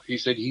 4. He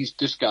said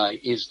this guy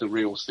is the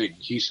real thing.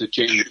 He's the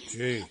genuine.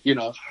 Gee. You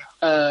know,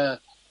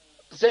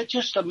 they're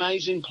just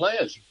amazing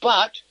players,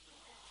 but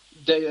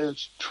they are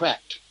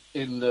trapped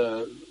in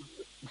the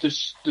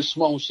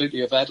small city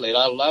of Adelaide.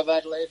 I love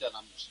Adelaide, and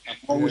I'm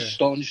always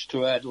staunch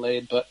to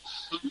Adelaide, but...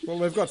 Well,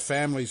 they've got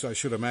families, I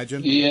should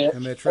imagine,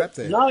 and they're trapped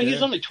there. No,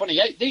 he's only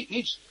 28.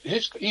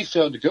 He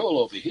found a girl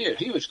over here.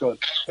 He was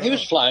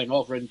was flying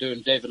over and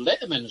doing David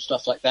Letterman and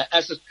stuff like that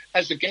as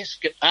a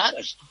guest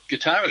guitarist. You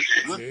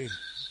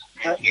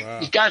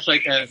know? Guys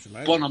like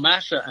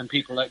Bonamassa and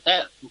people like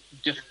that.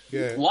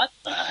 What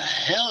the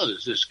hell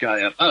is this guy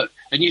about?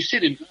 And you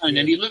sit him down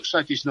and he looks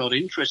like he's not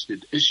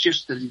interested. It's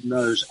just that he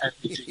knows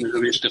everything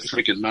there is to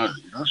freaking know,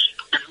 you know?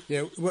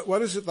 Yeah,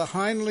 what is it, the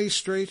Hindley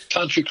Street?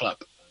 Country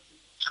Club.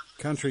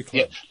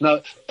 Yeah.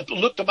 Now,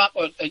 look them up,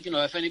 you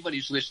know, if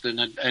anybody's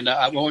listening, and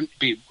I won't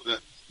be,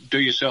 do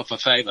yourself a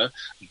favour.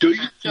 Do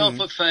yourself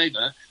a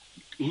favour.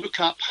 Look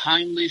up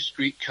Hindley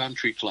Street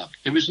Country Club.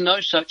 There is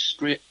no such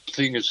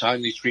thing as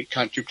Hindley Street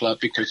Country Club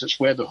because it's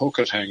where the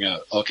hookers hang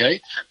out, okay?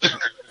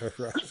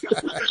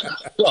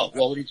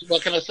 Well,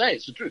 what can I say?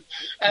 It's the truth.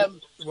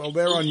 Well,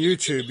 they're on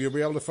YouTube. You'll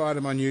be able to find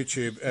them on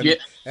YouTube.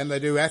 And they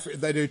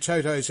do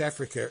Toto's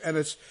Africa. And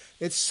it's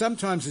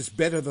sometimes it's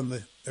better than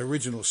the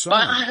original song.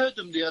 I heard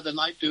them the other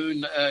night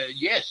doing,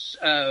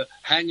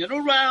 hanging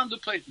around the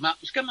place.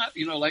 It's come out,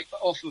 you know, like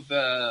off of...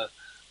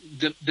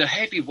 the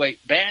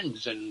heavyweight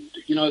bands, and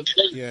you know,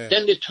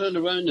 then they turn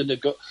around and they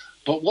go.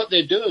 But what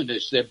they're doing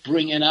is they're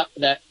bringing up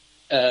that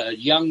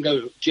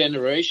younger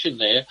generation.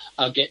 There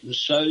are getting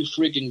so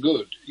frigging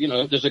good. You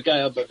know, there's a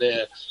guy over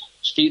there,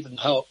 Stephen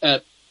Holt.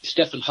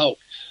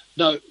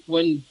 Now,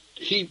 when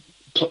he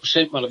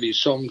sent one of his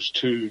songs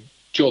to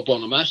Joe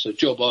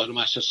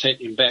Bonamassa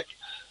sent him back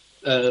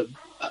a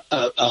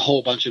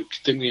whole bunch of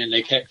things, and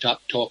they kept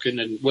up talking.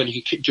 And when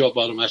Joe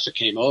Bonamassa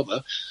came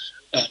over.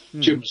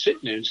 Jim was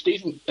sitting there, and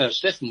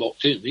Stephen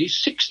walked in. He's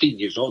 16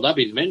 years old. I've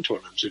been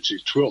mentoring him since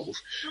he's 12.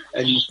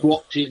 And he's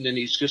walked in, and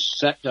he's just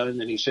sat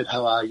down, and he said,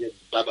 "How are you?"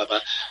 Blah, blah,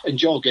 blah. And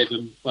Joel gave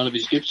him one of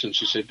his Gibsons.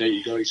 He said, "There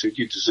you go." He said,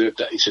 "You deserve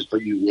that." He said,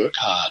 "But you work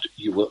hard.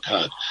 You work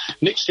hard."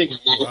 Next thing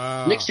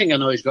I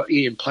know, he's got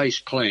Ian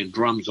Pace playing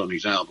drums on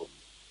his album.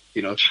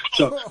 You know,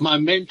 so my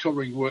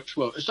mentoring works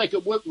well. It's like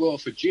it worked well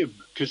for Jim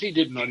because he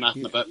didn't know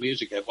nothing about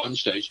music at one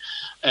stage,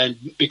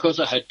 and because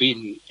I had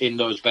been in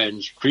those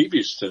bands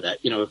previous to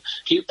that, you know,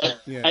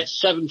 at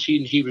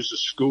 17 he was a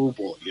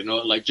schoolboy, you know,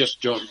 like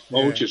just John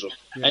Autism.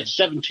 At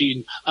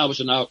 17, I was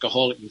an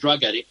alcoholic and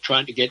drug addict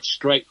trying to get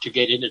straight to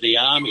get into the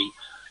army.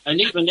 And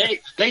even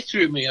they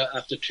threw me out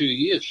after 2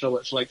 years, so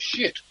it's like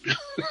shit.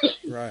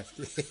 Right.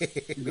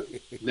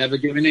 Never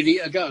give an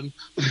idiot a gun.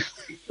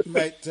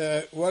 Mate,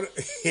 what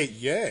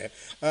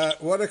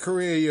a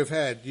career you've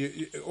had.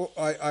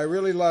 I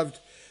really loved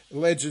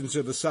Legends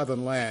of the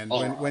Southern Land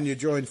when you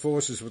joined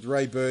forces with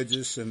Ray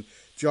Burgess and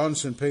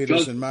Johnson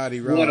Peters and Marty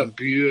Rowan. What a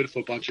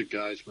beautiful bunch of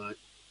guys,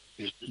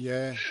 mate.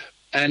 Yeah.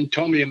 And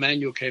Tommy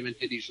Emmanuel came and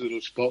did his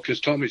little spot,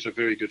 because Tommy's a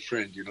very good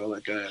friend, you know,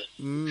 that guy.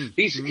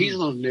 He's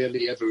on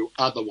nearly every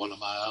other one of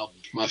my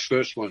albums. My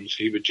first ones,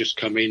 he would just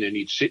come in and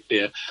he'd sit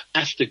there.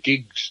 After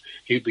gigs,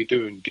 he'd be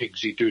doing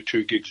gigs. He'd do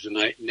 2 gigs a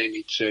night, and then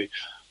he'd say,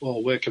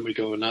 "Well, where can we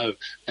go now?"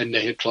 And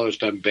they had closed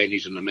down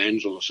Benny's and the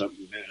Mansell or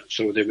something there.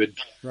 So they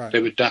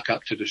would duck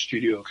up to the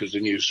studio because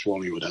they knew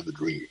Swanee would have a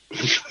drink.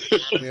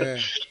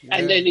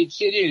 And then he'd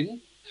sit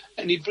in,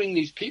 And he'd bring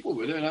these people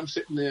with him, and I'm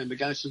sitting there, and the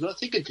guy says, well, I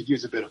think I could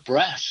use a bit of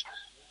brass.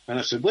 And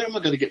I said, where am I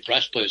going to get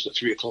brass players at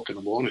 3 o'clock in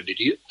the morning,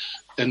 idiot?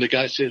 And the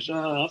guy says,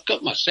 I've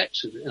got my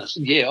sax. And I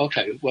said, yeah,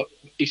 okay. Well,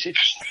 he said,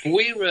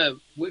 we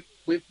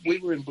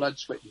were in blood,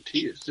 sweat and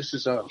tears. This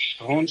is our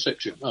horn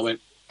section. I went,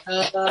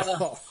 hope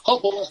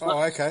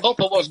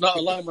I was not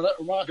alone with that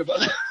remark about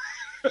that.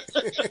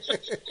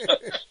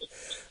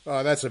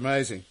 Oh, that's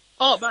amazing.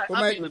 Oh, man,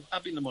 well,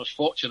 I've been the most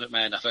fortunate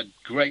man. I've had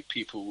great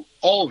people.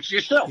 Oh,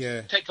 yourself.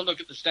 Yeah. Take a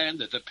look at the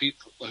standard of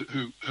people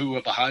who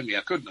were behind me.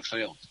 I couldn't have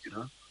failed,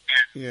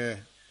 Yeah.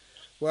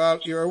 Well,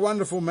 you're a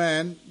wonderful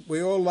man.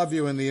 We all love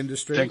you in the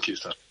industry. Thank you,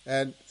 sir.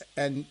 And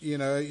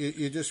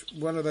you're just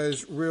one of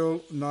those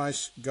real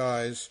nice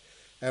guys,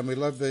 and we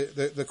love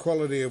the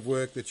quality of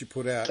work that you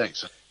put out. Thanks,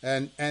 sir.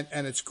 And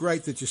it's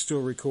great that you're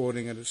still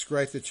recording, and it's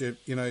great that you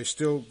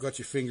still got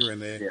your finger in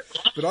there. Yeah.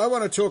 But I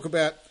want to talk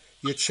about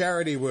your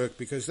charity work,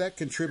 because that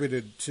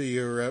contributed to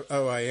your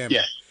OIM.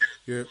 Yeah.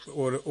 Your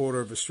Order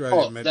of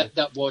Australian Medal.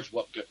 That was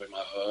what got me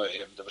my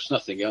OIM. There was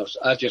nothing else.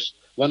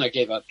 When I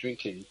gave up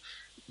drinking,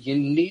 you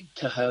need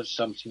to have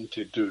something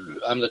to do.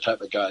 I'm the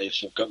type of guy,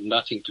 if you've got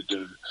nothing to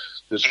do,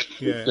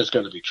 there's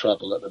going to be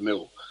trouble at the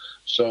mill.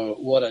 So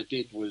what I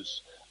did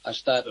was I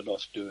started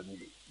off doing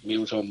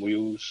Meals on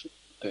Wheels.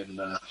 Then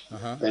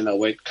I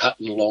went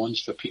cutting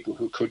lawns for people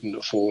who couldn't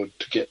afford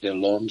to get their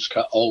lawns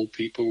cut, old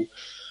people.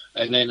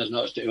 And then I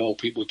noticed the old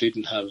people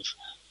didn't have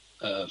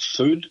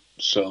food,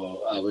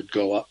 so I would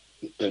go up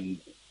and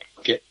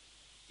get,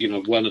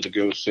 one of the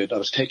girls said, I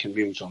was taking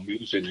Meals on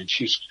Wheels in, and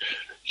she's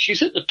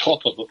at the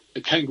top of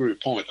the Kangaroo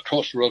Point,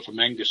 across the road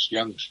from Angus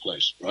Young's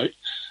place, right?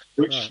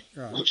 Right.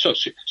 So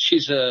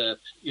she's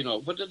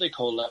what do they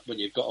call that when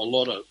you've got a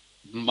lot of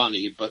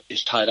money but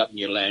it's tied up in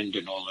your land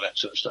and all of that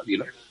sort of stuff,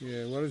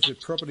 Yeah, what is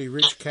it? Property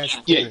rich, cash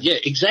poor. Yeah,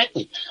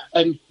 exactly.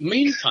 And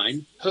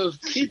meantime, her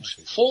kids,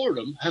 4 of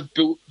them, have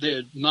built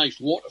their nice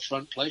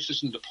waterfront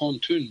places in the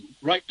pontoon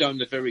right down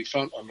the very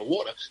front on the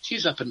water.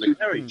 She's up in the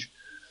garage.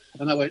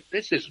 And I went,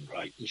 this isn't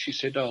right. And she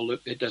said, oh,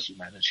 look, it doesn't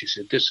matter. She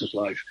said, this is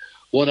life.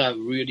 What I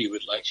really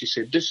would like, she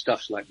said, this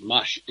stuff's like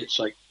mush. It's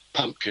like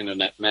pumpkin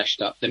and that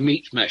mashed up. The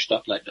meat's mashed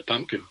up like the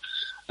pumpkin.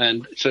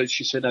 And so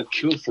she said, I'd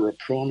kill for a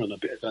prawn and a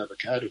bit of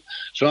avocado.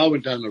 So I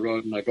went down the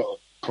road and I got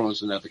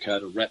prawns and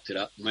avocado, wrapped it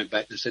up and went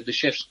back and said, the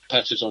chef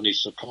passes on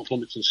his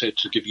compliments and said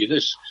to give you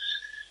this.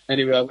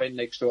 Anyway, I went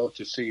next door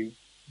to see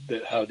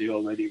how the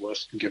old lady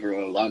was and give her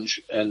a lunch.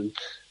 And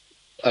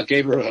I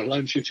gave her a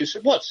lunch and she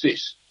said, what's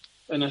this?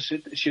 And I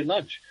said, it's your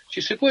lunch.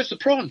 She said, where's the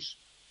prawns?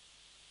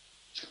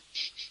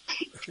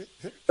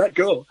 That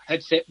girl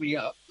had set me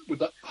up with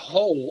the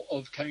whole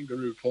of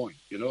Kangaroo Point,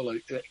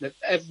 that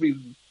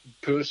every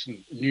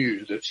person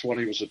knew that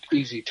Swanee was an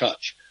easy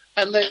touch.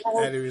 And they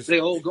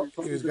all got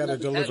prawns. He was going to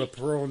deliver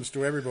prawns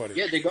to everybody.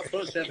 Yeah, they got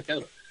prawns to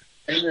avocado.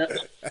 And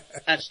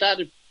I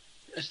started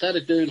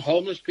doing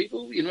homeless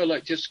people,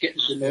 just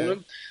getting to know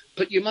them.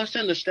 But you must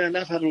understand,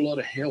 I've had a lot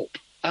of help.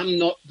 I'm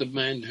not the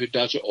man who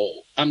does it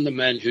all. I'm the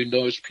man who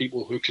knows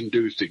people who can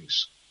do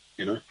things,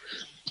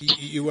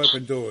 You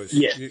open doors.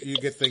 Yeah. You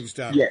get things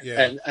done. Yeah.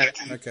 And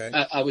okay.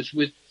 I was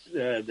with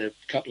the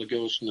couple of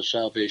girls from the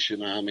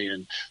Salvation Army,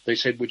 and they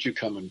said, would you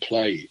come and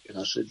play? And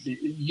I said,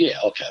 yeah,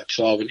 okay.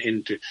 So I went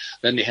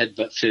then they had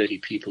about 30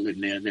 people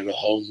in there, and they were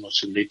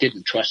homeless, and they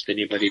didn't trust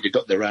anybody. They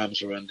got their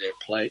arms around their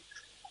plate.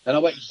 And I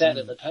went and sat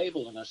at the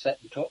table, and I sat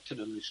and talked to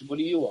them. They said, what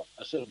do you want?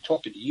 I said, I'm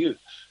talking to you.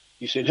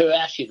 He said, who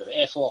asked you to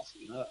F off?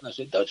 And I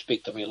said, don't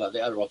speak to me like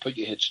that, or I'll put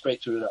your head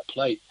straight through that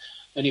plate.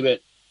 And he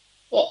went,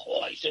 oh,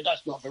 well, he said,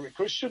 that's not very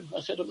Christian.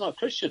 I said, I'm not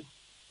Christian.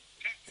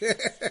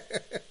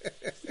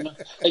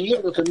 And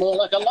you're looking more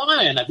like a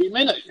lion every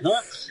minute,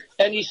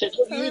 And he said,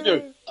 what do you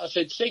do? I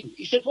said, sing.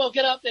 He said, well,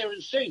 get up there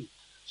and sing.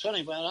 So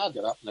anyway, I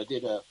got up and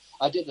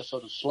I did a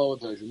sort of slower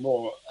version,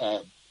 more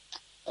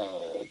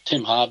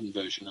Tim Harden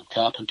version of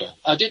Carpenter.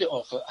 I did it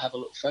off Have a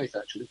Little Faith,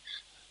 actually.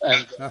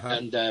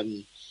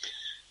 And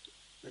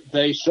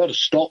they sort of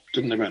stopped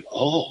and they went,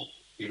 oh,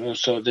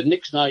 so the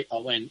next night I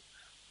went,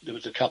 there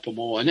was a couple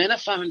more. And then I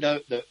found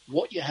out that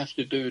what you have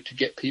to do to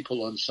get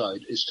people on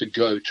side is to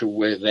go to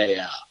where they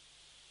are.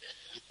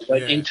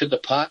 Into the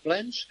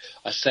parklands.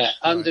 I sat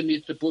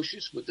underneath the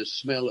bushes with the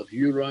smell of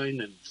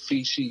urine and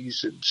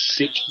feces and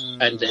sick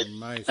and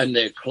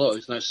their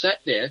clothes. And I sat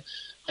there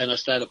and I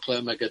started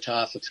playing my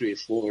guitar for 3 or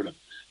 4 of them.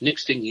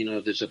 Next thing you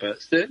know, there's about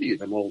 30 of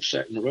them all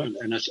sitting around.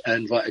 And I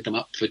invited them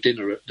up for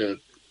dinner at the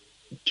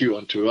Due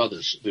Unto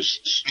Others, this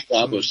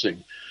Starbucks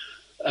thing.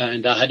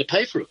 And I had to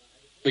pay for it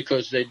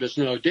because there was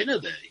no dinner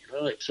there.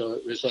 So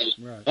it was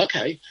like,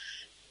 okay.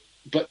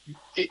 But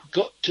it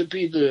got to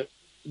be the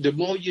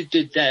more you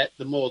did that,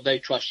 the more they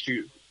trust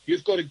you.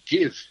 You've got to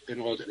give in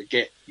order to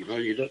get, you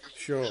don't.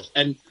 Sure.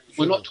 And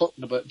we're not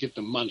talking about give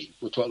them money.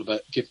 We're talking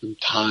about give them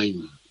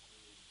time.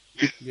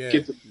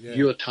 Give them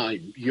your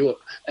time,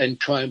 and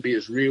try and be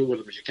as real with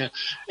them as you can.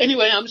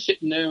 Anyway, I'm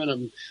sitting there and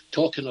I'm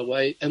talking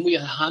away, and we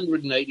had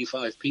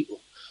 185 people.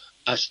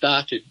 I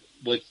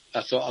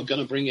thought I'm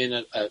going to bring in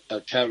a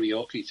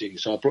karaoke thing.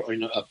 So I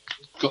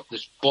bought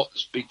this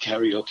big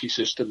karaoke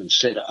system and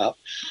set it up.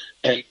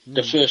 And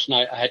the first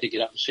night I had to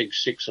get up and sing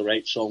 6 or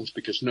 8 songs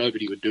because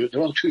nobody would do it.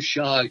 They're all too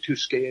shy, too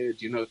scared,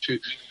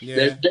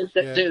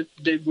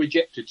 they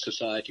rejected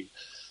society.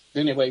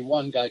 Anyway,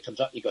 one guy comes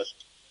up and he goes,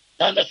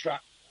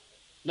 "Thunderstruck."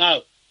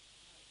 "No."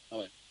 I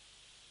went,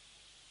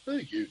 "Who are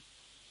you?"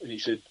 And he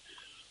said,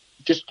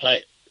 "Just play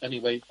it."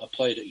 Anyway, I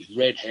played it. His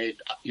red head,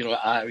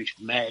 Irish,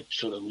 mad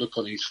sort of look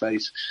on his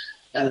face.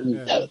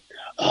 And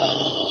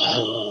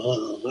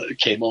it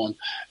came on,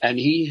 and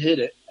he hit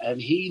it,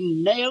 and he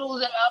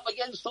nailed it up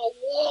against the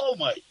wall,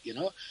 mate,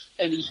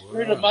 and he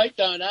threw the mic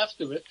down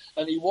after it,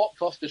 and he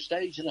walked off the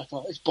stage, and I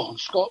thought, it's Bon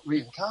Scott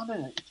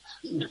reincarnated.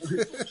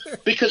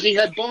 Because he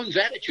had Bon's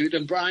attitude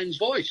and Brian's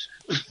voice.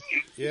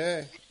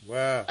 Yeah,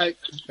 wow,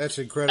 that's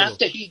incredible.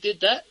 After he did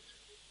that,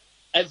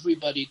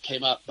 everybody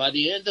came up. By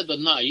the end of the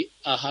night,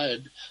 I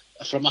had,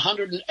 from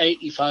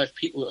 185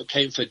 people that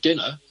came for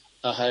dinner,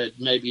 I had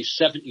maybe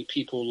 70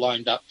 people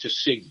lined up to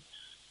sing.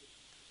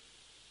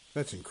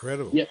 That's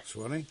incredible,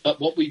 Swanee.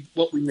 But what we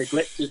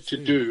neglected to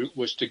do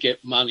was to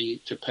get money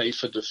to pay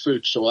for the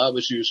food. So I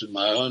was using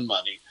my own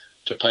money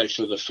to pay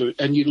for the food.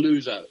 And you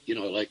lose out, you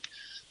don't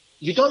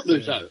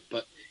lose out,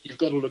 but you've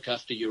got to look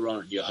after your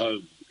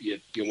home, your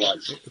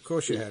wife. Of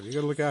course you have. You've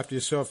got to look after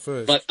yourself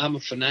first. But I'm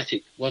a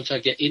fanatic. Once I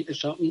get into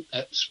something,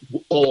 it's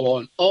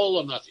all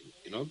or nothing,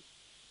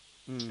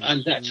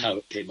 And that's how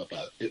it came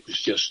about. It was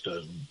just...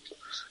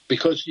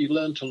 because you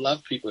learn to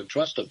love people and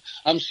trust them.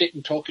 I'm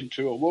sitting talking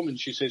to a woman.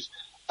 She says,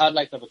 "I'd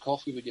like to have a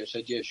coffee with you." I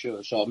said, "Yeah,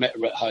 sure." So I met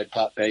her at Hyde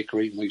Park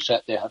Bakery, and we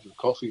sat there having a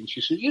coffee. And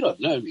she said, "You don't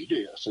know me, do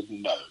you?" I said,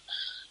 "No."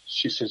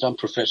 She says, "I'm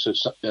Professor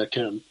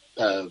Karen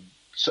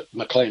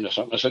McLean or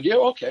something." I said, "Yeah,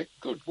 okay,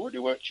 good. Where do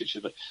you work?" She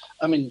said,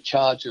 "I'm in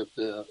charge of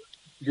the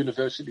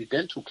University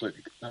Dental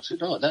Clinic." I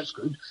said, "Oh, that's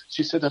good."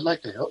 She said, "I'd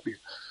like to help you."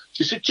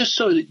 She said, "Just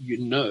so that you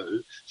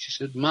know," she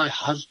said, "my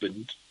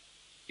husband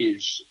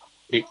is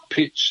Nick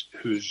Pitts,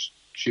 who's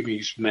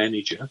Jimmy's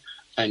manager,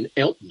 and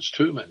Elton's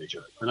tour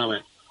manager." And I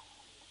went,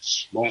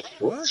 small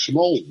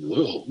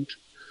world.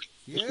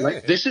 Yeah.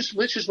 This is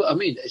what I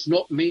mean. It's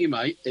not me,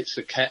 mate. It's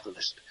the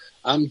catalyst.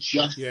 I'm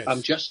just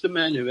the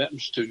man who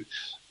happens to.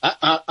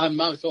 I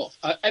mouth off.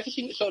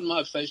 Everything that's on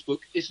my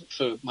Facebook isn't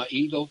for my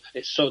ego.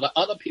 It's so that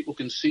other people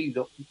can see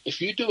that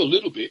if you do a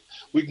little bit,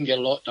 we can get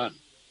a lot done.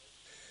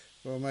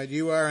 Well, mate,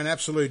 you are an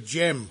absolute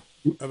gem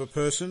of a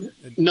person.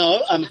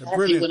 No, I'm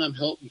happy when I'm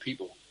helping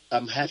people.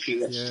 I'm happy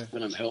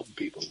when I'm helping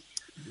people.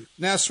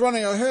 Now,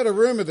 Swanee, I heard a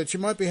rumour that you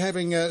might be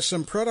having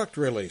some product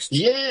released.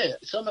 Yeah,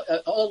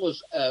 all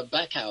those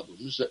back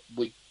albums that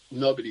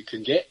nobody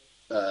can get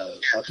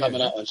are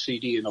coming out on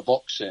CD in a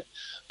box set,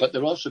 but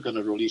they're also going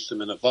to release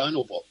them in a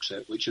vinyl box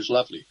set, which is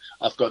lovely.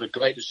 I've got a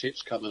greatest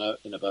hits coming out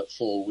in about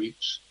 4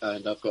 weeks,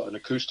 and I've got an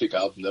acoustic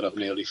album that I've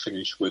nearly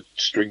finished with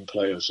string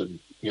players,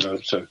 and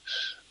so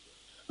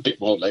a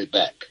bit more laid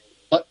back.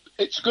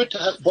 It's good to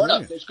have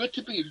product. It's good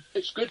to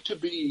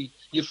be.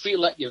 You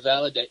feel like you're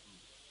validating.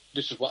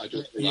 This is what I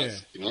do for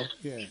life.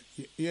 Yeah.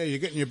 You're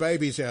getting your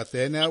babies out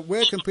there now.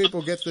 Where can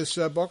people get this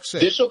box set?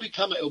 This will be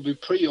coming. It'll be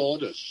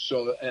pre-orders,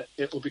 so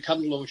it will be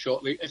coming along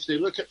shortly. If they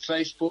look at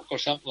Facebook or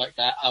something like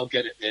that, I'll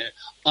get it there.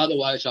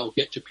 Otherwise, I'll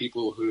get to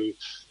people who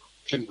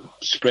can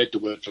spread the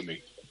word for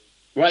me.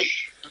 Right?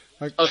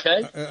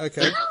 Okay.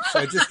 Okay.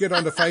 So just get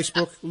onto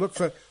Facebook.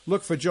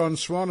 Look for John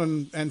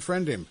Swan and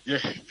friend him. Yeah.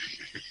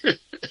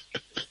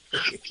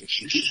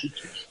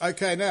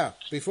 Okay, now,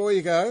 before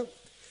you go,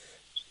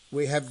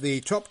 we have the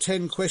top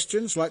 10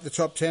 questions, like the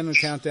top 10 and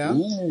countdown.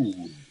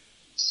 Ooh.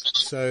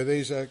 So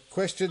these are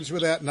questions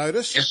without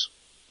notice. Yes.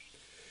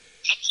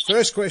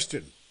 First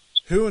question,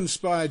 who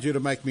inspired you to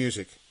make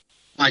music?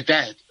 My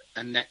dad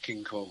and Nat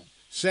King Cole.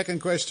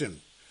 Second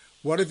question,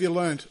 what have you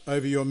learnt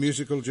over your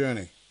musical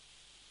journey?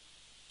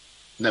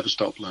 Never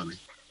stop learning.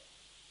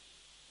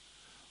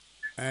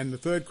 And the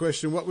third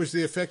question, what was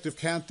the effect of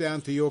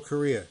Countdown to your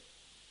career?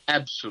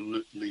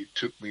 Absolutely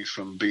took me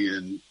from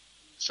being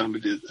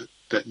somebody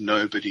that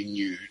nobody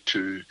knew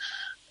to,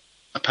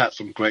 apart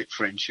from great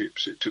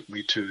friendships, it took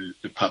me to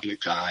the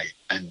public eye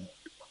and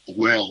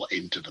well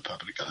into the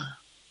public eye.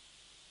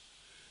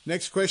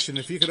 Next question,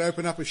 if you could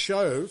open up a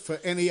show for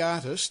any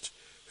artist,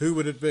 who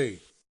would it be?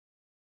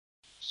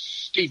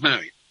 Steve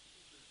Marriott,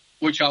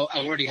 which I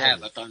already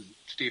have. I've done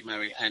Steve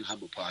Marriott and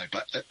Humble Pie,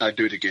 but I'd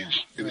do it again.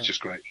 It was just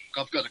great.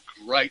 I've got a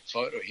great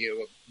photo here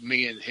of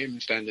me and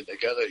him standing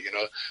together,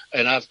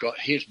 and I've got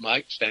his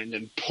mic stand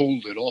and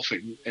pulled it off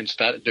him and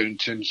started doing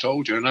Tin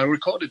Soldier. And I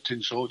recorded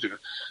Tin Soldier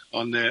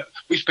on there.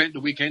 We spent the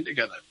weekend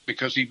together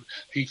because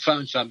he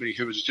found somebody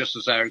who was just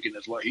as arrogant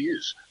as what he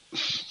is.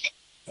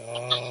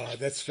 Oh,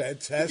 that's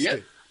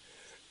fantastic.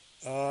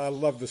 Yeah. Oh, I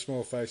love the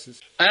small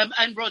faces.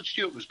 And Rod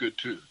Stewart was good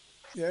too.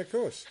 Yeah, of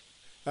course.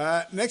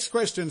 Next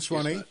question,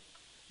 Swanee. Yes,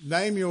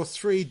 name your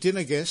 3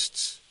 dinner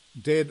guests,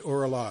 dead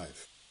or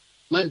alive.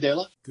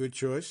 Mandela. Good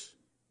choice.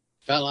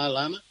 Dalai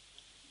Lama.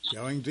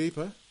 Going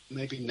deeper.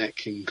 Maybe Nat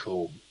King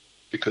Cole,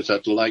 because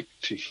I'd like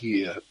to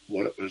hear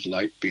what it was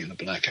like being a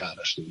black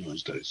artist in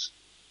those days.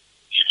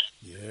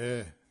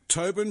 Yeah.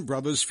 Tobin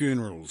Brothers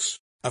Funerals,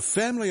 a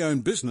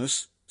family-owned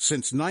business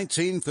since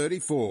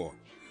 1934.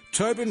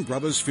 Tobin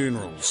Brothers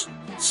Funerals,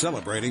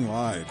 celebrating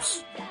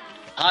lives.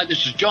 Hi,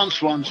 this is John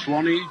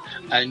Swanee,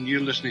 and you're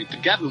listening to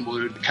Gavin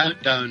Wood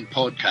Countdown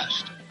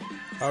Podcast.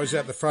 I was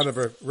at the front of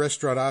a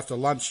restaurant after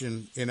lunch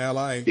in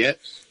LA, Yep.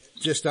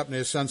 just up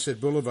near Sunset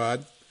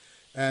Boulevard,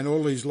 and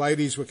all these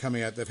ladies were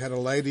coming out. They've had a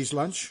ladies'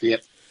 lunch,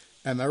 Yep.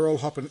 and they're all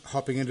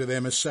hopping into their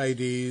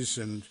Mercedes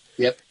and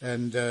Yep.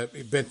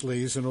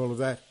 Bentleys and all of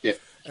that. Yep.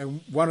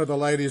 And one of the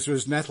ladies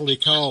was Natalie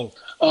Cole.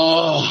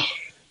 Oh.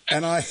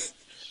 And I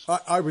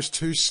was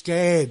too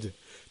scared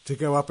to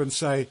go up and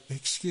say,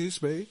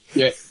 "Excuse me."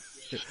 Yeah.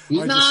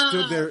 I just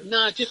stood there.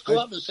 Nah, just go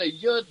up and say,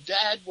 your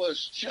dad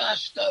was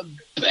just the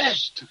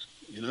best,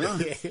 you know?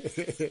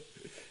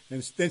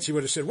 And then she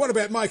would have said, "What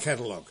about my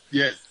catalogue?"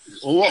 Yeah.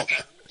 Oh,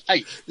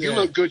 hey, you Yeah.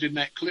 look good in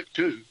that clip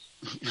too.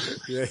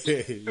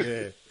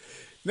 Yeah.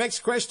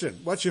 Next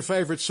question. What's your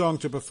favourite song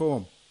to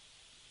perform?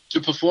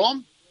 To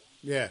perform?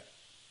 Yeah.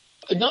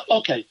 No,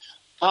 okay.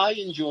 I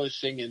enjoy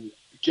singing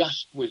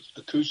just with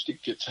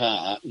acoustic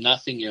guitar,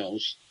 nothing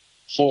else,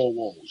 four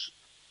walls.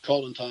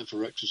 Calling time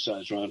for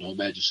exercise around Her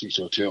Majesty's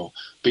Hotel,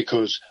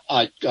 because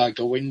I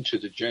go into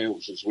the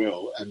jails as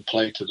well and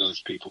play to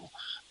those people.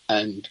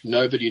 And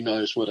nobody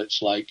knows what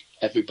it's like.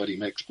 Everybody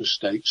makes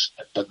mistakes,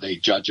 but they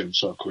judge them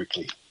so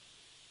quickly.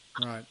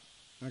 Right.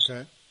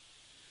 Okay.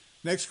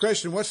 Next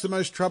question. What's the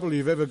most trouble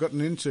you've ever gotten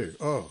into?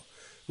 Oh,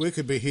 we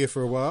could be here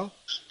for a while.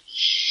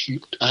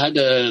 Shoot. I had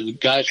the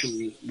guys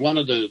from one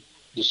of the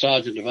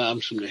sergeant of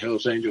arms from the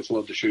Hells Angels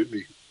love to shoot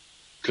me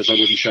because I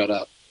wouldn't shut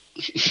up.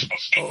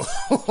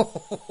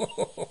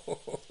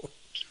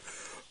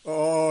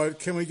 Oh,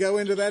 can we go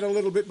into that a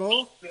little bit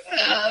more?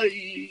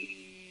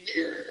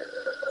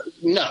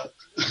 No.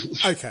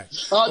 Okay.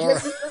 Well, All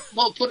right.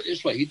 well, put it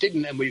this way: he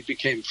didn't, and we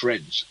became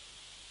friends.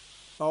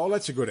 Oh,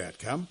 that's a good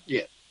outcome.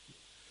 Yeah,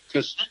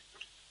 because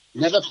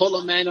never pull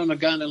a man on a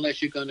gun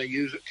unless you're going to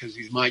use it, because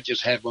he might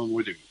just have one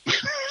with him.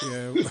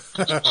 Yeah.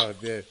 Oh,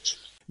 dear.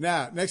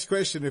 Now, next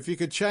question. If you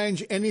could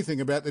change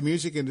anything about the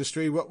music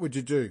industry, what would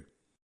you do?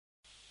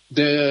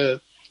 The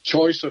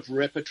choice of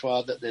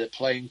repertoire that they're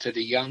playing to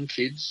the young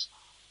kids,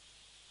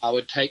 I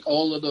would take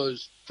all of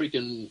those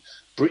freaking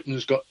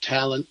Britain's Got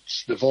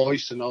Talents, The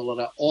Voice and all of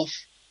that off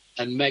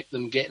and make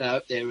them get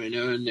out there and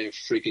earn their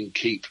freaking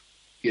keep,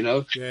 you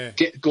know? Yeah.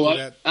 Go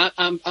out.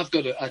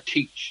 I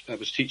teach. I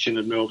was teaching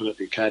in Melbourne at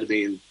the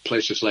Academy and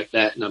places like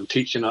that, and I'm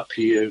teaching up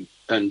here,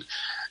 and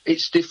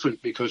it's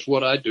different because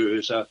what I do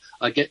is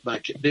I get my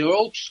kids. They're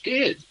all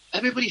scared.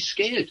 Everybody's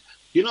scared.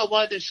 You know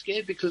why they're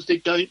scared? Because they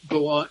don't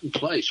go out and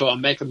play. So I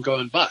make them go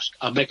and busk.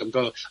 I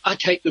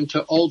take them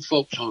to old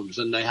folks' homes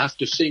and they have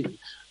to sing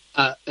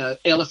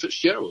Ella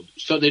Fitzgerald.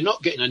 So they're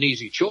not getting an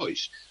easy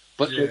choice.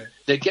 But Yeah.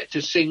 they get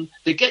to sing.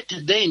 They get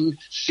to then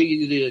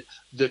see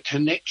the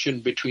connection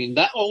between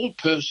that old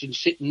person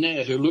sitting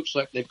there who looks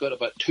like they've got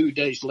about 2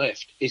 days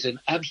left, is an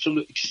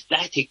absolute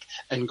ecstatic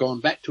and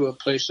gone back to a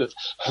place of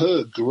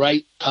her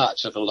great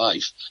parts of her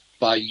life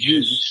by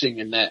you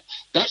singing that.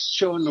 That's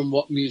showing them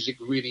what music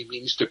really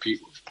means to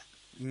people.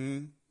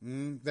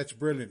 That's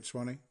brilliant,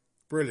 Swanee.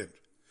 Brilliant.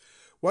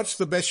 What's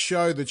the best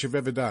show that you've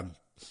ever done?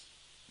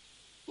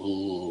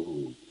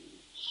 Ooh.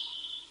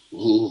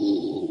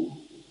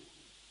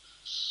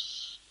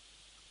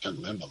 Can't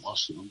remember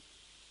most of them.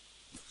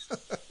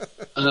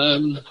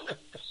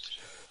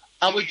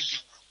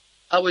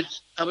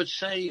 I would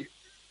say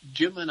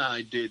Jim and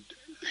I did.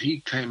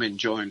 He came and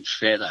joined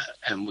Feather,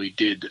 and we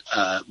did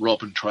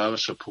Robin Trower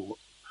support,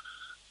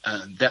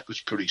 and that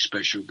was pretty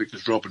special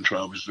because Robin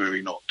Trower was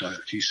very knocked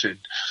out. He said,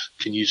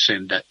 "Can you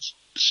send that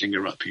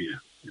singer up here?"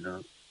 You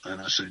know,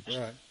 and I said,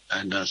 Right.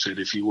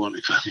 if you want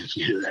to come and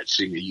hear that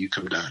singer, you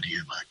come down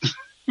here,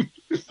 mate.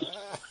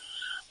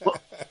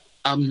 Well,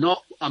 I'm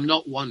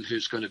not one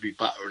who's going to be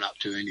buttering up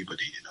to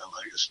anybody. You know,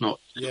 like it's not.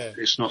 Yeah.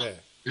 It's not. Yeah.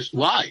 It's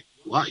why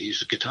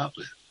he's a guitar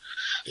player.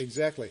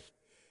 Exactly.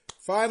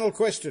 Final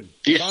question.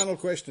 Yes. Final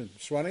question,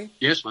 Swanee.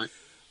 Yes, mate.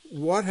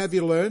 What have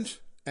you learnt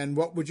and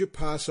what would you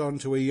pass on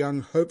to a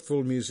young,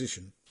 hopeful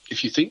musician?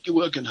 If you think you're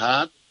working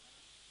hard,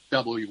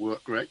 double your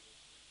work rate.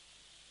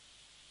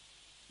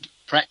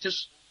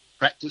 Practice,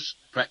 practice,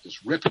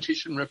 practice.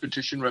 Repetition,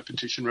 repetition,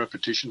 repetition,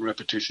 repetition,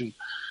 repetition.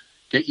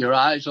 Get your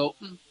eyes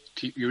open,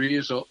 keep your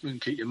ears open,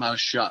 and keep your mouth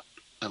shut,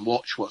 and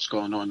watch what's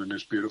going on in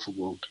this beautiful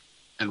world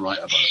and write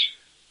about it.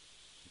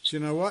 Do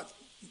you know what?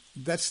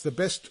 That's the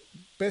best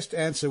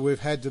answer we've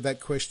had to that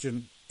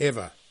question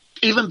ever.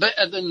 Even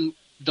better than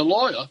the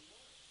lawyer.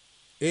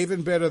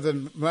 Even better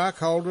than Mark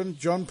Holden,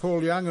 John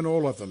Paul Young, and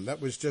all of them. That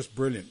was just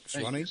brilliant,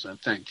 Swanee. Thank you, son.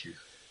 Thank you.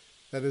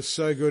 That is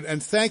so good.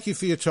 And thank you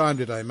for your time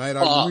today, mate.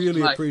 I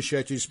really mate.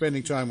 appreciate you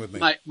spending time with me.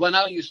 Mate, when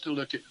I used to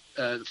look at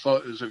the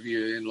photos of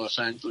you in Los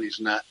Angeles,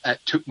 and that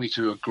took me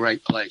to a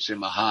great place in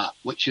my heart,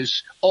 which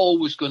is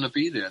always going to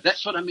be there.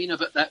 That's what I mean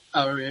about that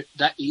era,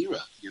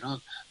 you know.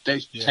 They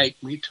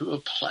take me to a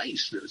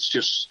place that's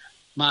just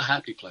my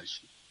happy place.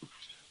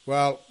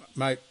 Well,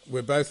 mate,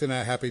 we're both in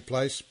our happy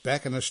place,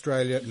 back in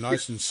Australia,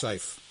 nice and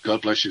safe.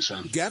 God bless you,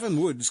 son. Gavin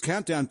Wood's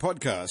Countdown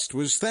podcast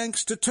was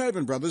thanks to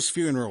Tobin Brothers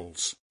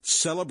Funerals,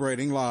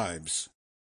 celebrating lives.